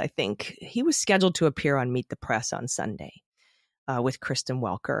about this, I think, he was scheduled to appear on Meet the Press on Sunday with Kristen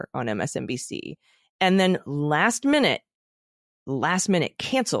Welker on MSNBC. And then last minute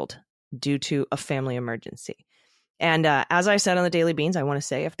canceled due to a family emergency. And as I said on the Daily Beans, I want to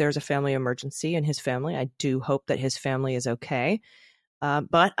say if there's a family emergency in his family, I do hope that his family is okay.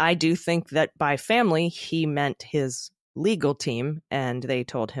 But I do think that by family, he meant his legal team, and they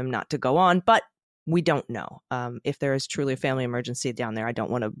told him not to go on. But we don't know if there is truly a family emergency down there. I don't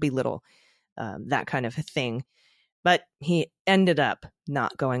want to belittle that kind of a thing. But he ended up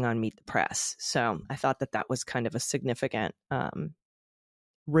not going on Meet the Press. So I thought that was kind of a significant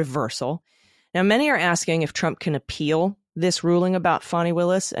reversal. Now, many are asking if Trump can appeal this ruling about Fani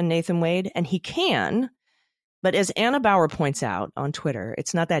Willis and Nathan Wade, and he can. But as Anna Bauer points out on Twitter,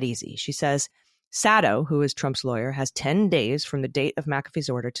 it's not that easy. She says, Sato, who is Trump's lawyer, has 10 days from the date of McAfee's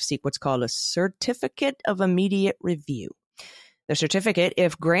order to seek what's called a certificate of immediate review. The certificate,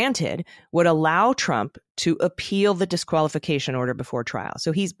 if granted, would allow Trump to appeal the disqualification order before trial.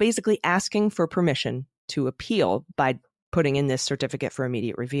 So he's basically asking for permission to appeal by putting in this certificate for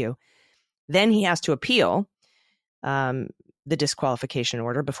immediate review. Then he has to appeal the disqualification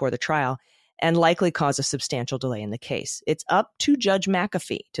order before the trial and likely cause a substantial delay in the case. It's up to Judge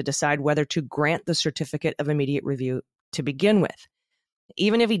McAfee to decide whether to grant the certificate of immediate review to begin with.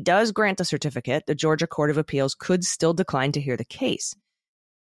 Even if he does grant the certificate, the Georgia Court of Appeals could still decline to hear the case.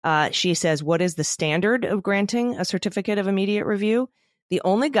 She says, what is the standard of granting a certificate of immediate review? The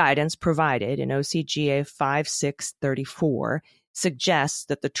only guidance provided in OCGA 5634 suggests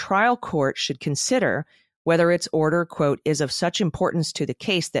that the trial court should consider whether its order, quote, is of such importance to the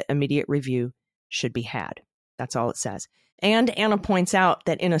case that immediate review should be had. That's all it says. And Anna points out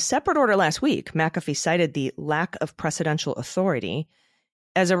that in a separate order last week, McAfee cited the lack of precedential authority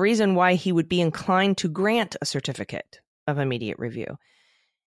as a reason why he would be inclined to grant a certificate of immediate review.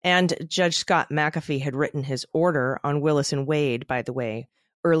 And Judge Scott McAfee had written his order on Willis and Wade, by the way,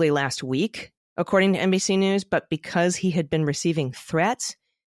 early last week, according to NBC News, but because he had been receiving threats,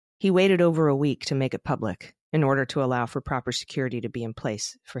 he waited over a week to make it public in order to allow for proper security to be in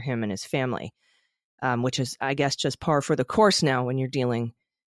place for him and his family, which is, I guess, just par for the course now when you're dealing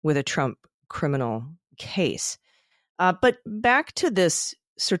with a Trump criminal case. But back to this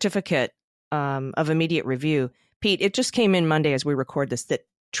certificate of immediate review, Pete, it just came in Monday as we record this that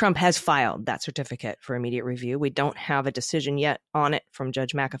Trump has filed that certificate for immediate review. We don't have a decision yet on it from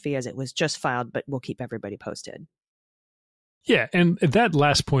Judge McAfee as it was just filed, but we'll keep everybody posted. Yeah, and that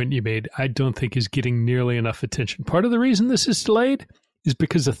last point you made, I don't think is getting nearly enough attention. Part of the reason this is delayed is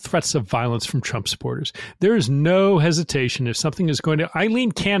because of threats of violence from Trump supporters. There is no hesitation if something is going to...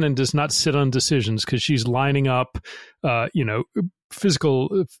 Eileen Cannon does not sit on decisions because she's lining up,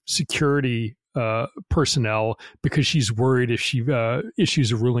 physical security personnel because she's worried if she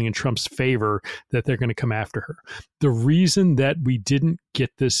issues a ruling in Trump's favor that they're going to come after her. The reason that we didn't get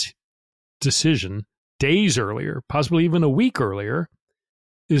this decision days earlier, possibly even a week earlier,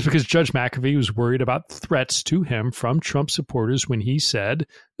 is because Judge McAfee was worried about threats to him from Trump supporters when he said,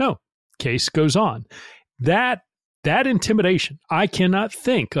 no, case goes on. That intimidation, I cannot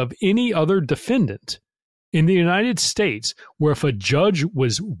think of any other defendant in the United States where if a judge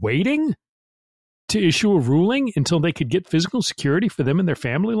was waiting to issue a ruling until they could get physical security for them and their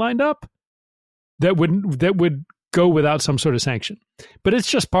family lined up, that would go without some sort of sanction. But it's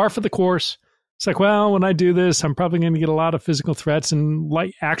just par for the course. It's like, well, when I do this, I'm probably going to get a lot of physical threats and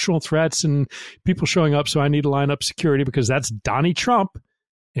like actual threats and people showing up. So I need to line up security because that's Donnie Trump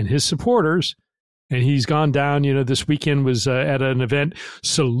and his supporters. And he's gone down, this weekend was at an event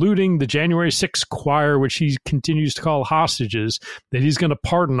saluting the January 6th choir, which he continues to call hostages, that he's going to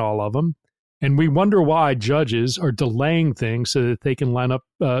pardon all of them. And we wonder why judges are delaying things so that they can line up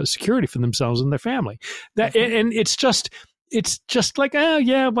security for themselves and their family. And it's just like, oh,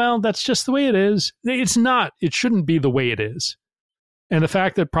 yeah, well, that's just the way it is. It's not. It shouldn't be the way it is. And the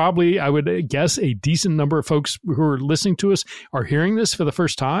fact that probably, I would guess, a decent number of folks who are listening to us are hearing this for the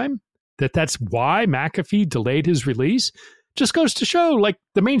first time, that's why McAfee delayed his release, just goes to show, like,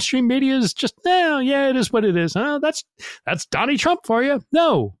 the mainstream media is just, yeah, it is what it is. That's Donnie Trump for you.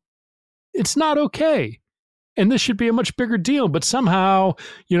 No, it's not okay. And this should be a much bigger deal. But somehow,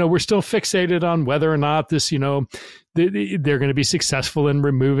 we're still fixated on whether or not this, they're going to be successful in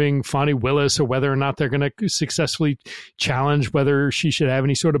removing Fani Willis, or whether or not they're going to successfully challenge whether she should have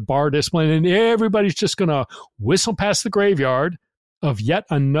any sort of bar discipline. And everybody's just going to whistle past the graveyard of yet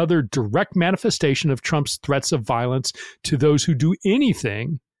another direct manifestation of Trump's threats of violence to those who do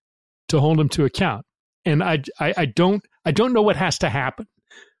anything to hold him to account. And I don't know what has to happen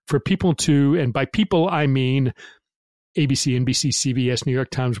for people to, and by people I mean ABC, NBC, CBS, New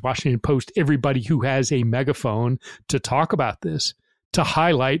York Times, Washington Post, everybody who has a megaphone to talk about this, to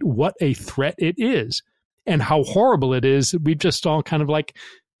highlight what a threat it is and how horrible it is that we've just all kind of like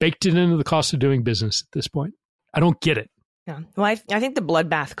baked it into the cost of doing business at this point. I don't get it. Yeah. Well, I think the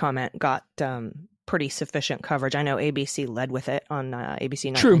bloodbath comment got pretty sufficient coverage. I know ABC led with it on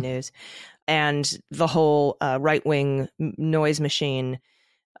ABC Nightly News. And the whole right-wing noise machine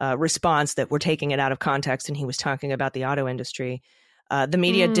response that we're taking it out of context, and he was talking about the auto industry. The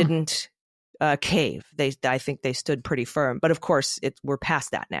media didn't cave. I think they stood pretty firm. But of course, we're past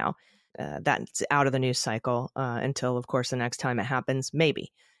that now. That's out of the news cycle until, of course, the next time it happens,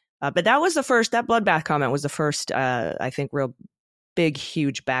 maybe. But that was the first, that bloodbath comment was the first, I think, real big,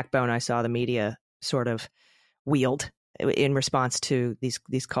 huge backbone I saw the media sort of wield in response to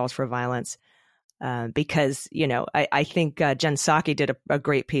these calls for violence. Because, I think Jen Psaki did a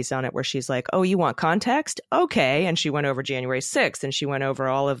great piece on it where she's like, oh, you want context? Okay. And she went over January 6th, and she went over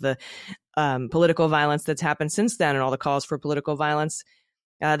all of the political violence that's happened since then, and all the calls for political violence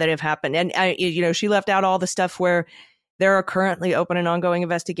that have happened. And, she left out all the stuff where there are currently open and ongoing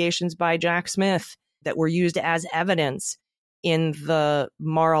investigations by Jack Smith that were used as evidence in the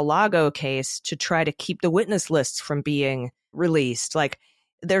Mar-a-Lago case to try to keep the witness lists from being released. Like,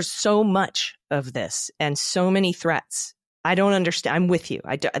 there's so much of this and so many threats. I don't understand. I'm with you.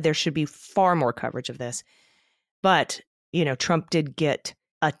 There should be far more coverage of this. But, Trump did get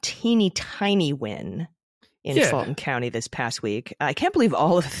a teeny tiny win in Fulton County this past week. I can't believe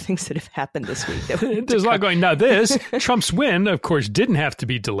all of the things that have happened this week. There's a lot going. Now, Trump's win, of course, didn't have to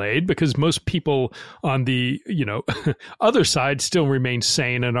be delayed because most people on the, other side still remain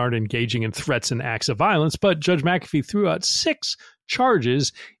sane and aren't engaging in threats and acts of violence. But Judge McAfee threw out 6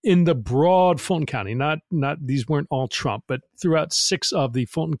 charges in the broad Fulton County. Not these weren't all Trump, but threw out 6 of the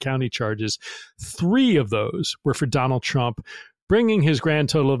Fulton County charges. 3 of those were for Donald Trump, bringing his grand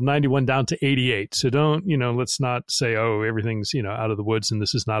total of 91 down to 88. So don't, let's not say, oh, everything's, out of the woods and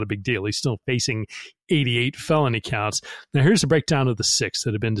this is not a big deal. He's still facing 88 felony counts. Now, here's a breakdown of the 6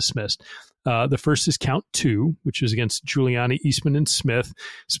 that have been dismissed. The first is count 2, which is against Giuliani, Eastman, and Smith,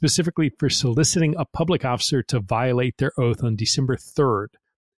 specifically for soliciting a public officer to violate their oath on December 3rd.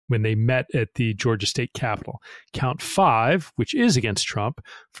 When they met at the Georgia State Capitol. Count 5, which is against Trump,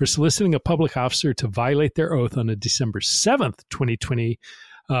 for soliciting a public officer to violate their oath on December 7th, 2020,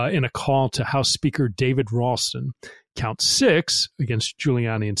 in a call to House Speaker David Ralston. Count 6, against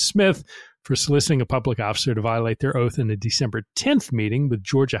Giuliani and Smith, for soliciting a public officer to violate their oath in a December 10th meeting with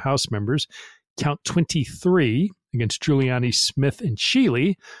Georgia House members. Count 23, against Giuliani, Smith, and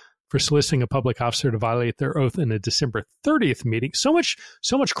Shealy, for soliciting a public officer to violate their oath in a December 30th meeting. So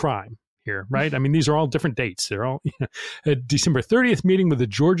much crime here, right? I mean, these are all different dates. They're all a December 30th meeting with the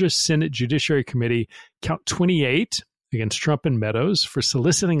Georgia Senate Judiciary Committee. Count 28 against Trump and Meadows for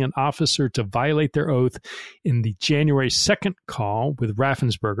soliciting an officer to violate their oath in the January 2nd call with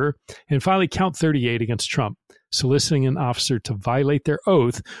Raffensperger. And finally, count 38 against Trump, soliciting an officer to violate their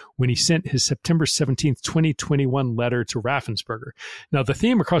oath when he sent his September 17th, 2021 letter to Raffensperger. Now, the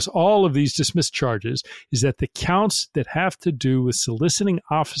theme across all of these dismissed charges is that the counts that have to do with soliciting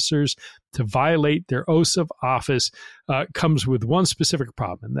officers to violate their oaths of office comes with one specific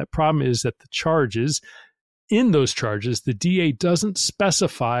problem. And that problem is that in those charges, the DA doesn't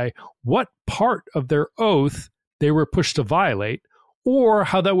specify what part of their oath they were pushed to violate, or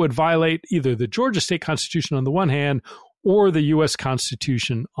how that would violate either the Georgia state constitution on the one hand or the U.S.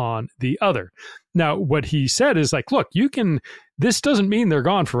 Constitution on the other. Now, what he said is like, look, this doesn't mean they're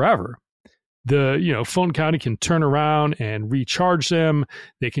gone forever. Fulton County can turn around and recharge them.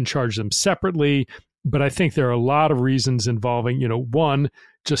 They can charge them separately. But I think there are a lot of reasons involving, one,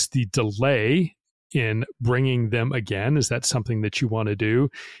 just the delay in bringing them again. Is that something that you want to do?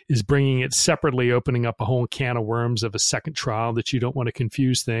 Is bringing it separately opening up a whole can of worms of a second trial that you don't want to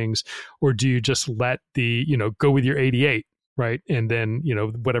confuse things? Or do you just let go with your 88, right? And then,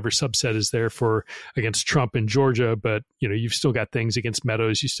 whatever subset is there for against Trump in Georgia, but, you've still got things against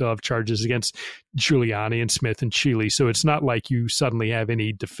Meadows. You still have charges against Giuliani and Smith and Shealy. So it's not like you suddenly have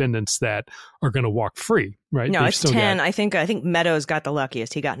any defendants that are going to walk free, right? No, it's 10. I think Meadows got the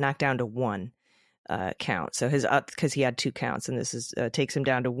luckiest. He got knocked down to 1. count. So because he had 2 counts, and this is takes him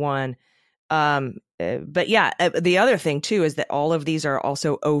down to 1. But yeah, the other thing too is that all of these are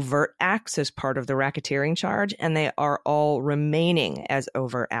also overt acts as part of the racketeering charge, and they are all remaining as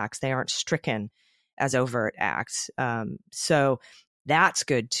overt acts. They aren't stricken as overt acts. So that's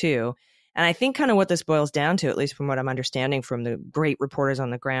good too. And I think kind of what this boils down to, at least from what I'm understanding from the great reporters on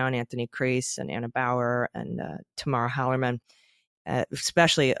the ground, Anthony Crease and Anna Bauer and Tamara Hallerman,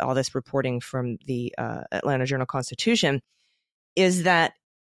 especially all this reporting from the Atlanta Journal-Constitution, is that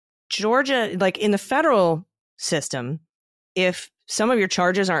Georgia, like in the federal system, if some of your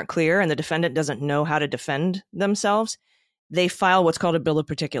charges aren't clear and the defendant doesn't know how to defend themselves, they file what's called a bill of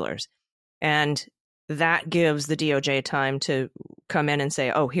particulars. And that gives the DOJ time to come in and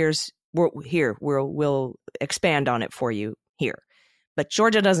say, oh, we'll expand on it for you here. But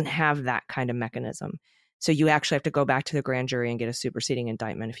Georgia doesn't have that kind of mechanism. So you actually have to go back to the grand jury and get a superseding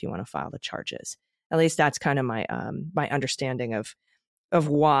indictment if you want to file the charges. At least that's kind of my my understanding of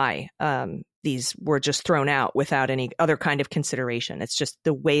why these were just thrown out without any other kind of consideration. It's just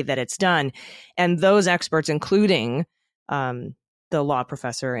the way that it's done. And those experts, including the law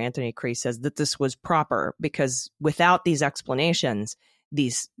professor, Anthony Crease, says that this was proper because without these explanations,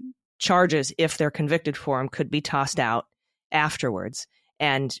 these charges, if they're convicted for them, could be tossed out afterwards.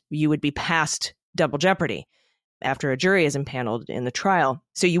 And you would be past double jeopardy after a jury is impaneled in the trial.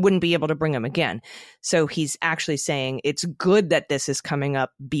 So you wouldn't be able to bring them again. So he's actually saying it's good that this is coming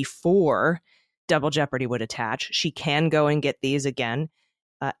up before double jeopardy would attach. She can go and get these again,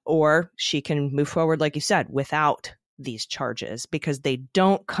 or she can move forward, like you said, without these charges, because they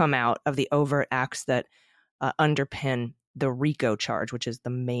don't come out of the overt acts that underpin the RICO charge, which is the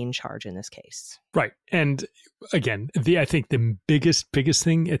main charge in this case. Right. And again, I think the biggest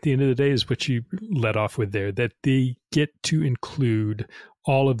thing at the end of the day is what you led off with there, that they get to include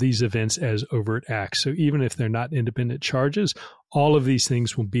all of these events as overt acts. So even if they're not independent charges, all of these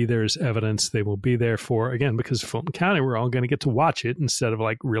things will be there as evidence. They will be there for, again, because Fulton County, we're all going to get to watch it instead of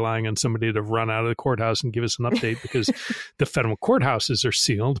like relying on somebody to run out of the courthouse and give us an update because the federal courthouses are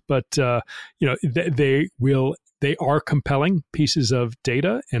sealed. But, they are compelling pieces of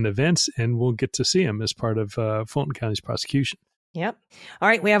data and events, and we'll get to see them as part of Fulton County's prosecution. Yep. All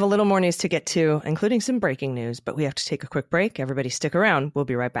right. We have a little more news to get to, including some breaking news, but we have to take a quick break. Everybody stick around. We'll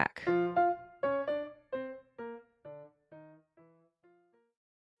be right back.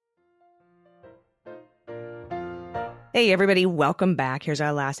 Hey, everybody. Welcome back. Here's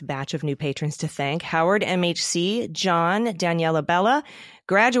our last batch of new patrons to thank. Howard, MHC, John, Daniela Bella,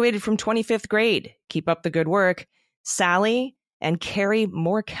 graduated from 25th grade. Keep up the good work. Sally and Carrie,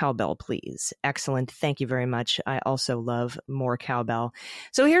 more cowbell, please. Excellent. Thank you very much. I also love more cowbell.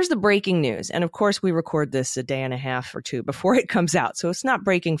 So here's the breaking news. And of course, we record this a day and a half or two before it comes out. So it's not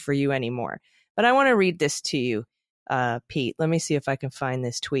breaking for you anymore. But I want to read this to you, Pete. Let me see if I can find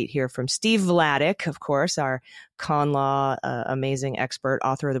this tweet here from Steve Vladeck, of course, our con law amazing expert,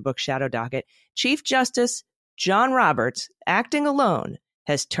 author of the book Shadow Docket. Chief Justice John Roberts, acting alone,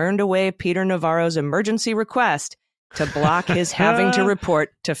 has turned away Peter Navarro's emergency request to block his having to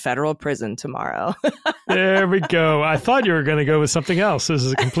report to federal prison tomorrow. There we go. I thought you were going to go with something else. This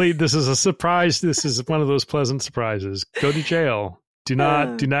is a surprise. This is one of those pleasant surprises. Go to jail. Do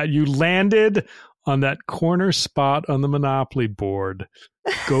not, you landed on that corner spot on the Monopoly board.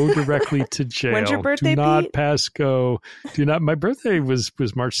 Go directly to jail. When's your birthday, Do not Pete? pass go. Do not. My birthday was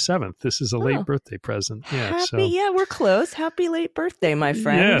March 7th. This is a late birthday present. Yeah. Yeah, we're close. Happy late birthday, my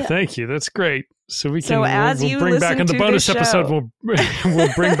friend. Yeah, thank you. That's great. So we'll bring back in the listen bonus to this episode. show.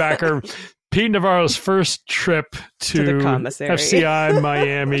 We'll bring back our Pete Navarro's first trip to the commissary. FCI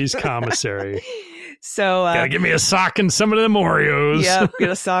Miami's commissary. So gotta give me a sock and some of them Oreos. Yep,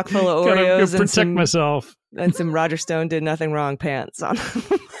 get a sock full of Gotta Oreos protect myself. and some Roger Stone did nothing wrong pants on.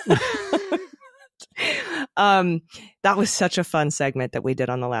 That was such a fun segment that we did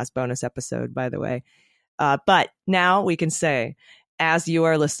on the last bonus episode, by the way. But now we can say, as you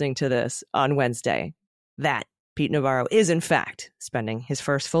are listening to this on Wednesday, that Pete Navarro is in fact spending his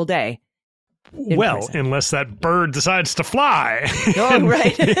first full day in prison. Unless that bird decides to fly. Oh,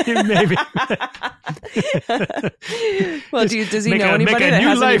 right. Maybe. Well, does he know anybody make that a new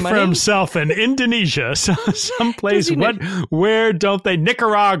has any life money? for himself in Indonesia, someplace. Where don't they?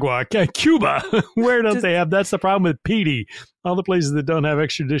 Nicaragua, Cuba. Where don't they have? That's the problem with Petey. All the places that don't have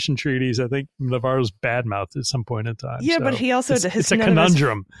extradition treaties, I think Navarro's badmouthed at some point in time. Yeah, so but he also it's a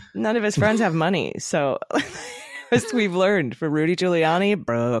conundrum. None of his friends have money, so as we've learned, for Rudy Giuliani,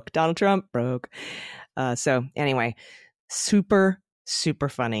 broke. Donald Trump, broke. So anyway, super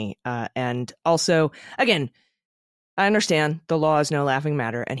funny. And also, again, I understand the law is no laughing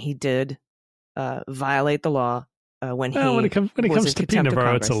matter, and he did violate the law when it comes to Pete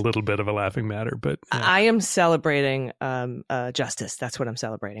Navarro, it's a little bit of a laughing matter. But I am celebrating justice. That's what I'm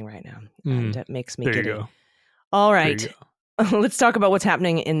celebrating right now, and it makes me giddy. Go. All right. Let's talk about what's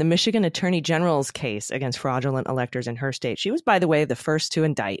happening in the Michigan Attorney General's case against fraudulent electors in her state. She was, by the way, the first to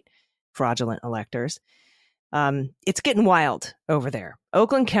indict fraudulent electors. It's getting wild over there.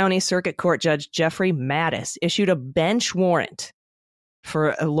 Oakland County Circuit Court Judge Jeffrey Mattis issued a bench warrant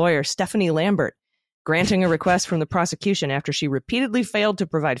for a lawyer, Stephanie Lambert, granting a request from the prosecution after she repeatedly failed to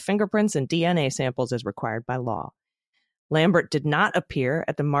provide fingerprints and DNA samples as required by law. Lambert did not appear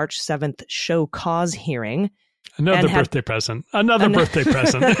at the March 7th show cause hearing. Another birthday present. Another birthday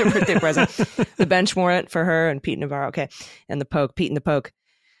present. The bench warrant for her and Pete Navarro. Okay. And the poke, Pete and the poke.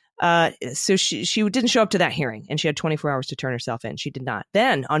 So she didn't show up to that hearing, and she had 24 hours to turn herself in. She did not.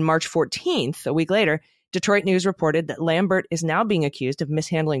 Then on March 14th, a week later, Detroit News reported that Lambert is now being accused of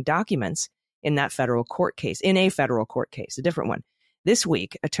mishandling documents in a federal court case, a different one. This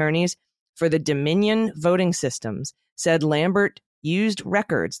week, attorneys for the Dominion voting systems said Lambert used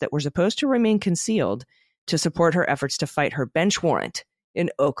records that were supposed to remain concealed to support her efforts to fight her bench warrant in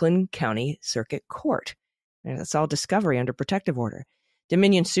Oakland County Circuit Court. And that's all discovery under protective order.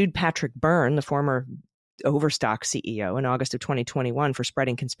 Dominion sued Patrick Byrne, the former Overstock CEO, in August of 2021 for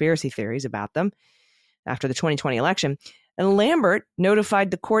spreading conspiracy theories about them after the 2020 election. And Lambert notified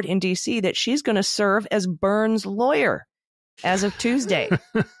the court in D.C. that she's going to serve as Byrne's lawyer as of Tuesday,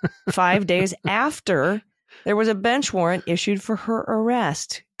 5 days after there was a bench warrant issued for her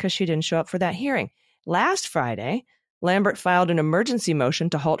arrest because she didn't show up for that hearing. Last Friday, Lambert filed an emergency motion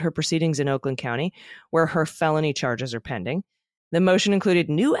to halt her proceedings in Oakland County, where her felony charges are pending. The motion included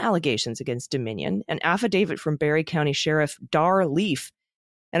new allegations against Dominion, an affidavit from Berry County Sheriff Dar Leaf,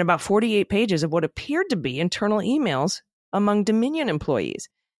 and about 48 pages of what appeared to be internal emails among Dominion employees.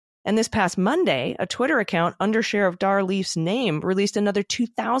 And this past Monday, a Twitter account under Sheriff Dar Leaf's name released another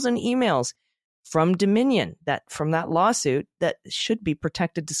 2,000 emails from Dominion from that lawsuit that should be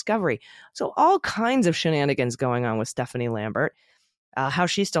protected discovery. So all kinds of shenanigans going on with Stephanie Lambert. How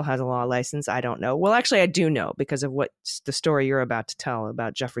she still has a law license, I don't know. Well, actually, I do know because of what the story you're about to tell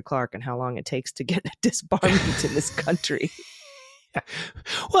about Jeffrey Clark and how long it takes to get a disbarment in this country.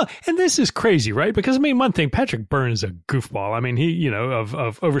 Well, and this is crazy, right? Because, I mean, one thing, Patrick Byrne is a goofball. I mean, he,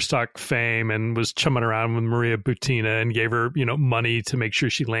 of Overstock fame and was chumming around with Maria Butina and gave her, money to make sure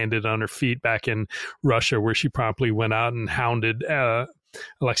she landed on her feet back in Russia, where she promptly went out and hounded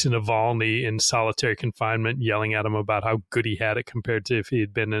Alexei Navalny in solitary confinement, yelling at him about how good he had it compared to if he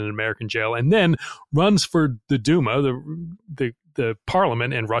had been in an American jail, and then runs for the Duma, the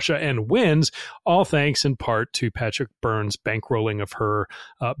parliament in Russia, and wins, all thanks in part to Patrick Byrne's bankrolling of her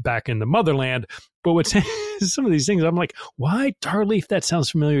back in the motherland. But what's some of these things, I'm like, why Darleaf? That sounds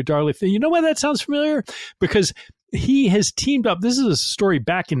familiar, Darleaf. You know why that sounds familiar? Because he has teamed up. This is a story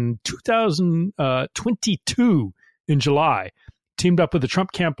back in 2022 in July. Teamed up with the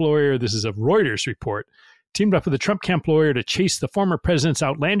Trump camp lawyer. This is a Reuters report. Teamed up with a Trump camp lawyer to chase the former president's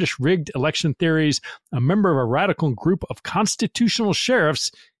outlandish rigged election theories, a member of a radical group of constitutional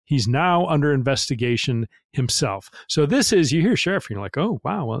sheriffs. He's now under investigation himself. So this is, you hear sheriff, and you're like, oh,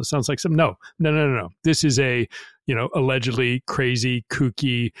 wow, well, it sounds like some. No. This is a, allegedly crazy,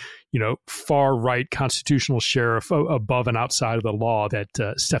 kooky, far-right constitutional sheriff above and outside of the law that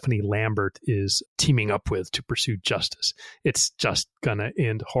Stephanie Lambert is teaming up with to pursue justice. It's just going to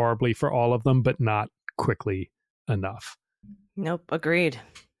end horribly for all of them, but not quickly enough. Nope. Agreed.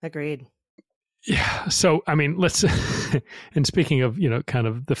 Yeah. So, I mean, let's, and speaking of, kind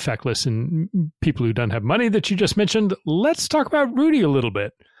of the feckless and people who don't have money that you just mentioned, let's talk about Rudy a little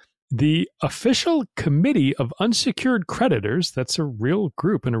bit. The official committee of unsecured creditors, that's a real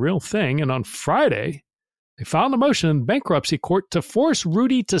group and a real thing. And on Friday, they filed a motion in the bankruptcy court to force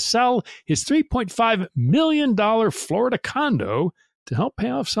Rudy to sell his $3.5 million Florida condo to help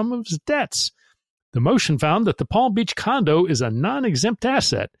pay off some of his debts. The motion found that the Palm Beach condo is a non-exempt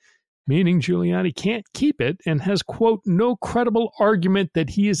asset, meaning Giuliani can't keep it and has, quote, no credible argument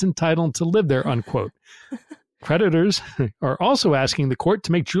that he is entitled to live there, unquote. Creditors are also asking the court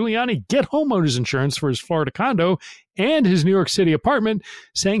to make Giuliani get homeowners insurance for his Florida condo and his New York City apartment,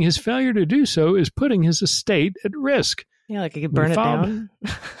 saying his failure to do so is putting his estate at risk. Yeah, like he could burn it down.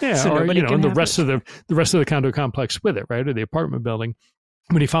 Yeah, so or and the rest of the condo complex with it, right, or the apartment building.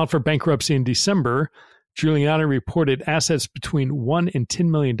 When he filed for bankruptcy in December, Giuliani reported assets between $1 and $10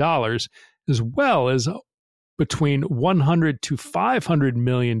 million, as well as between $100 to $500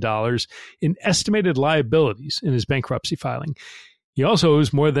 million in estimated liabilities in his bankruptcy filing. He also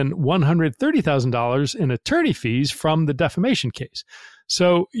owes more than $130,000 in attorney fees from the defamation case.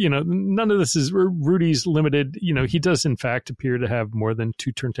 So, none of this is Rudy's limited. He does, in fact, appear to have more than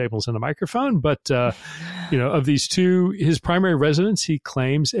 2 turntables and a microphone. But, of these 2, his primary residence, he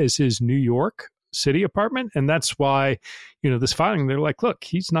claims, as his New York City apartment. And that's why, this filing, they're like, look,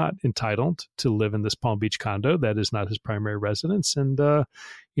 he's not entitled to live in this Palm Beach condo. That is not his primary residence. And,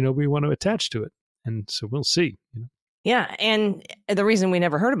 we want to attach to it. And so we'll see. Yeah, and the reason we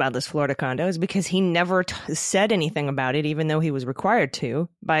never heard about this Florida condo is because he never said anything about it, even though he was required to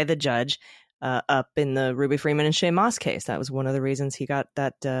by the judge up in the Ruby Freeman and Shay Moss case. That was one of the reasons he got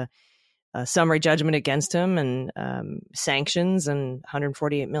that summary judgment against him and sanctions and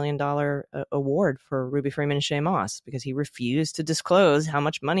 $148 million award for Ruby Freeman and Shay Moss, because he refused to disclose how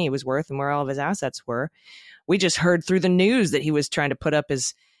much money he was worth and where all of his assets were. We just heard through the news that he was trying to put up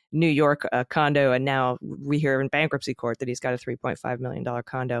his New York condo, and now we hear in bankruptcy court that he's got a $3.5 million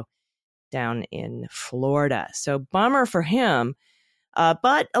condo down in Florida. So bummer for him,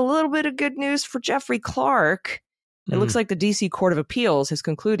 but a little bit of good news for Jeffrey Clark. It looks like the D.C. Court of Appeals has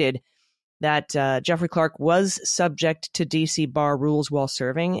concluded that Jeffrey Clark was subject to D.C. bar rules while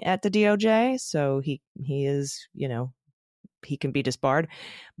serving at the DOJ. So he is, he can be disbarred,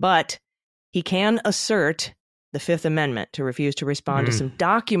 but he can assert the Fifth Amendment to refuse to respond to some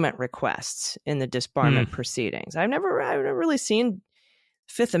document requests in the disbarment proceedings. I've never really seen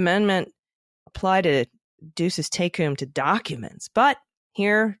Fifth Amendment apply to Deuce's take-home to documents, but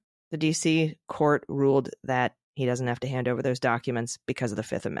here the D.C. court ruled that he doesn't have to hand over those documents because of the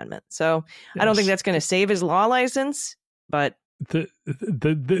Fifth Amendment. So yes. I don't think that's going to save his law license, but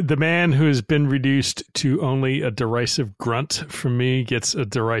the man who has been reduced to only a derisive grunt from me gets a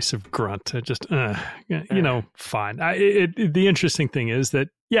derisive grunt. I just, fine. The interesting thing is that,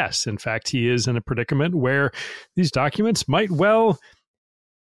 yes, in fact, he is in a predicament where these documents might well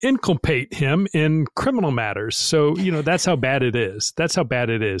inculpate him in criminal matters. So, that's how bad it is. That's how bad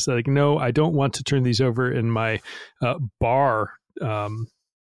it is. Like, no, I don't want to turn these over in my bar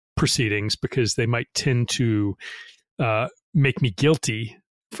proceedings because they might tend to make me guilty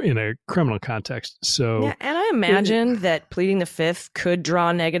in a criminal context. So, yeah, and I imagine that pleading the Fifth could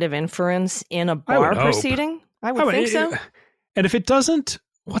draw negative inference in a bar proceeding. I would think so. And if it doesn't,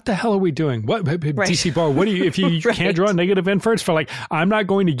 what the hell are we doing? What DC bar? What do you, if you can't draw negative inference for, like, I'm not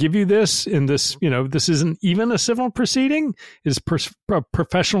going to give you this in this, this isn't even a civil proceeding, is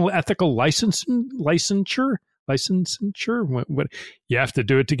professional ethical licensure. What you have to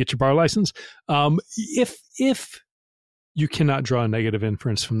do it to get your bar license. If you cannot draw a negative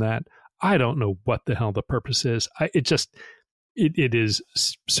inference from that, I don't know what the hell the purpose is. It is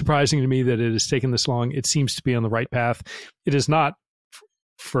surprising to me that it has taken this long. It seems to be on the right path. It is not,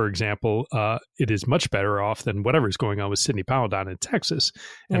 for example, it is much better off than whatever is going on with Sydney Powell down in Texas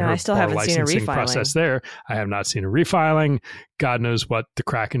and her I still haven't seen a licensing refiling process there. I have not seen a refiling. God knows what the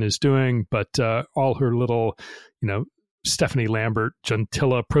Kraken is doing, but all her little, Stephanie Lambert,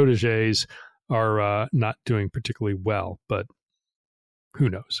 Gentilla proteges are not doing particularly well, but who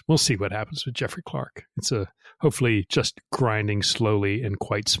knows? We'll see what happens with Jeffrey Clark. It's hopefully just grinding slowly and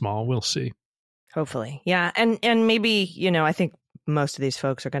quite small. We'll see. Hopefully. Yeah. And maybe, I think most of these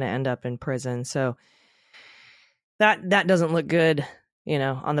folks are going to end up in prison. So that doesn't look good,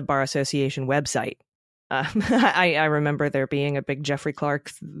 on the Bar Association website. I remember there being a big Jeffrey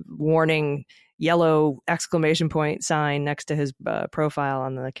Clark warning yellow exclamation point sign next to his profile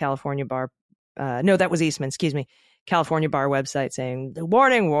on the California Bar. No, that was Eastman, excuse me. California Bar website saying,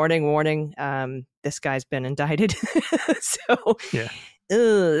 warning, warning, warning. This guy's been indicted. So yeah.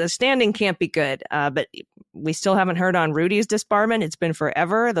 The standing can't be good. But we still haven't heard on Rudy's disbarment. It's been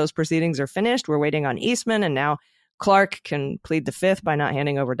forever. Those proceedings are finished. We're waiting on Eastman, and now Clark can plead the Fifth by not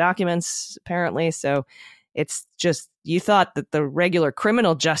handing over documents, apparently. So it's just, you thought that the regular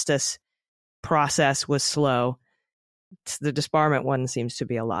criminal justice process was slow. The disbarment one seems to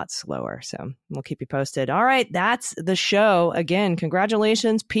be a lot slower. So we'll keep you posted. All right, that's the show. Again,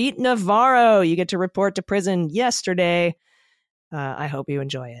 congratulations, Pete Navarro. You get to report to prison yesterday. I hope you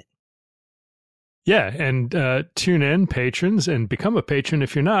enjoy it. Yeah, and tune in, patrons, and become a patron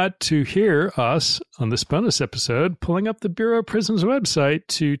if you're not, to hear us on this bonus episode pulling up the Bureau of Prisons website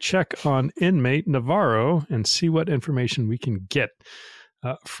to check on inmate Navarro and see what information we can get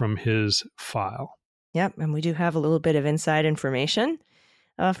from his file. Yep, and we do have a little bit of inside information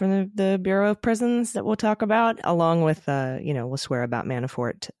from the Bureau of Prisons that we'll talk about, along with, we'll swear about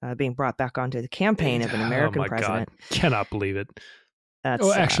Manafort being brought back onto the campaign of an American president. God. Cannot believe it.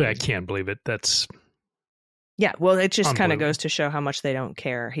 Actually, I can't believe it. That's... Yeah, well, it just kind of goes to show how much they don't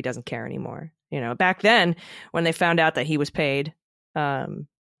care. He doesn't care anymore. Back then, when they found out that he was paid by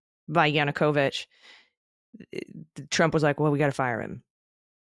Yanukovych, Trump was like, well, we got to fire him.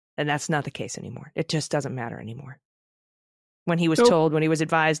 And that's not the case anymore. It just doesn't matter anymore. When he was told, when he was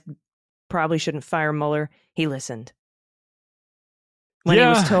advised, probably shouldn't fire Mueller, he listened. When he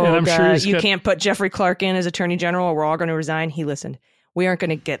was told, you can't put Jeffrey Clark in as Attorney General or we're all going to resign, he listened. We aren't going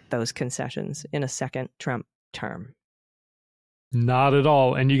to get those concessions in a second Trump term. Not at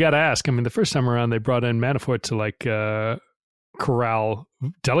all. And you got to ask, I mean, the first time around, they brought in Manafort to corral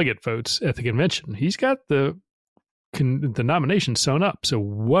delegate votes at the convention. He's got the nomination sewn up. So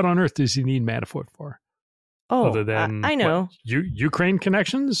what on earth does he need Manafort for? Oh, other than I know. Ukraine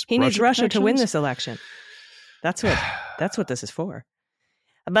connections? He needs Russia to win this election. That's what this is for.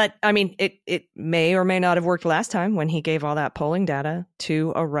 But, I mean, it may or may not have worked last time when he gave all that polling data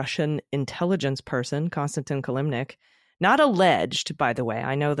to a Russian intelligence person, Konstantin Kilimnik. Not alleged, by the way.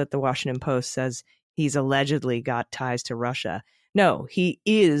 I know that the Washington Post says he's allegedly got ties to Russia. No, he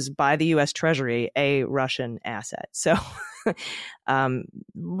is, by the U.S. Treasury, a Russian asset. So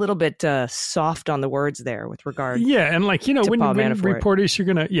little bit soft on the words there with regard and like, you know, when reporters, when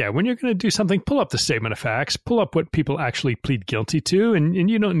you're going to do something, pull up the statement of facts, pull up what people actually plead guilty to. And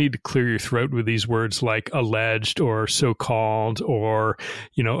you don't need to clear your throat with these words like alleged or so-called or,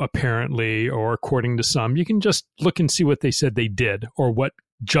 you know, apparently or according to some. You can just look and see what they said they did or what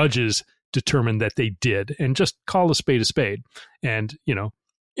judges determined that they did and just call a spade and, you know,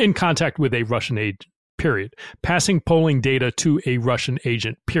 in contact with a Russian agent, period. Passing polling data to a Russian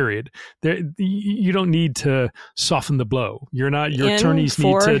agent, period. You don't need to soften the blow. Your attorneys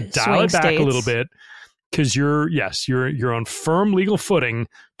need to dial it back a little bit because you're on firm legal footing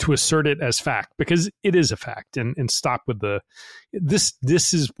to assert it as fact because it is a fact and stop with this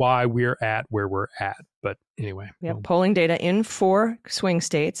is why we're at where we're at. But anyway. Polling data in 4 swing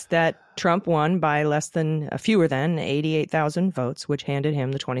states that Trump won by fewer than 88,000 votes, which handed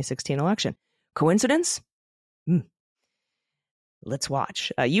him the 2016 election. Coincidence? Let's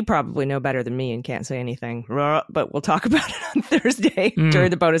watch. You probably know better than me and can't say anything, but we'll talk about it on Thursday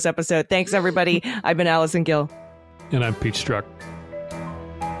during the bonus episode. Thanks, everybody. I've been Allison Gill. And I'm Pete Strzok.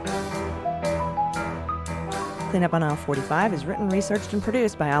 Cleanup on Aisle 45 is written, researched, and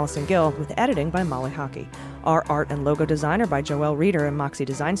produced by Allison Gill, with editing by Molly Hockey. Our art and logo design are by Joelle Reeder and Moxie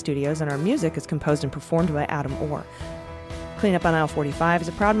Design Studios, and our music is composed and performed by Adam Orr. Cleanup on Aisle 45 is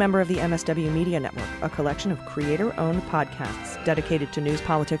a proud member of the MSW Media Network, a collection of creator-owned podcasts dedicated to news,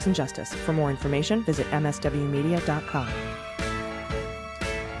 politics, and justice. For more information, visit mswmedia.com.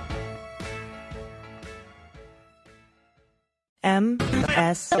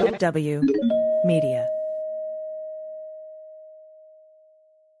 MSW Media.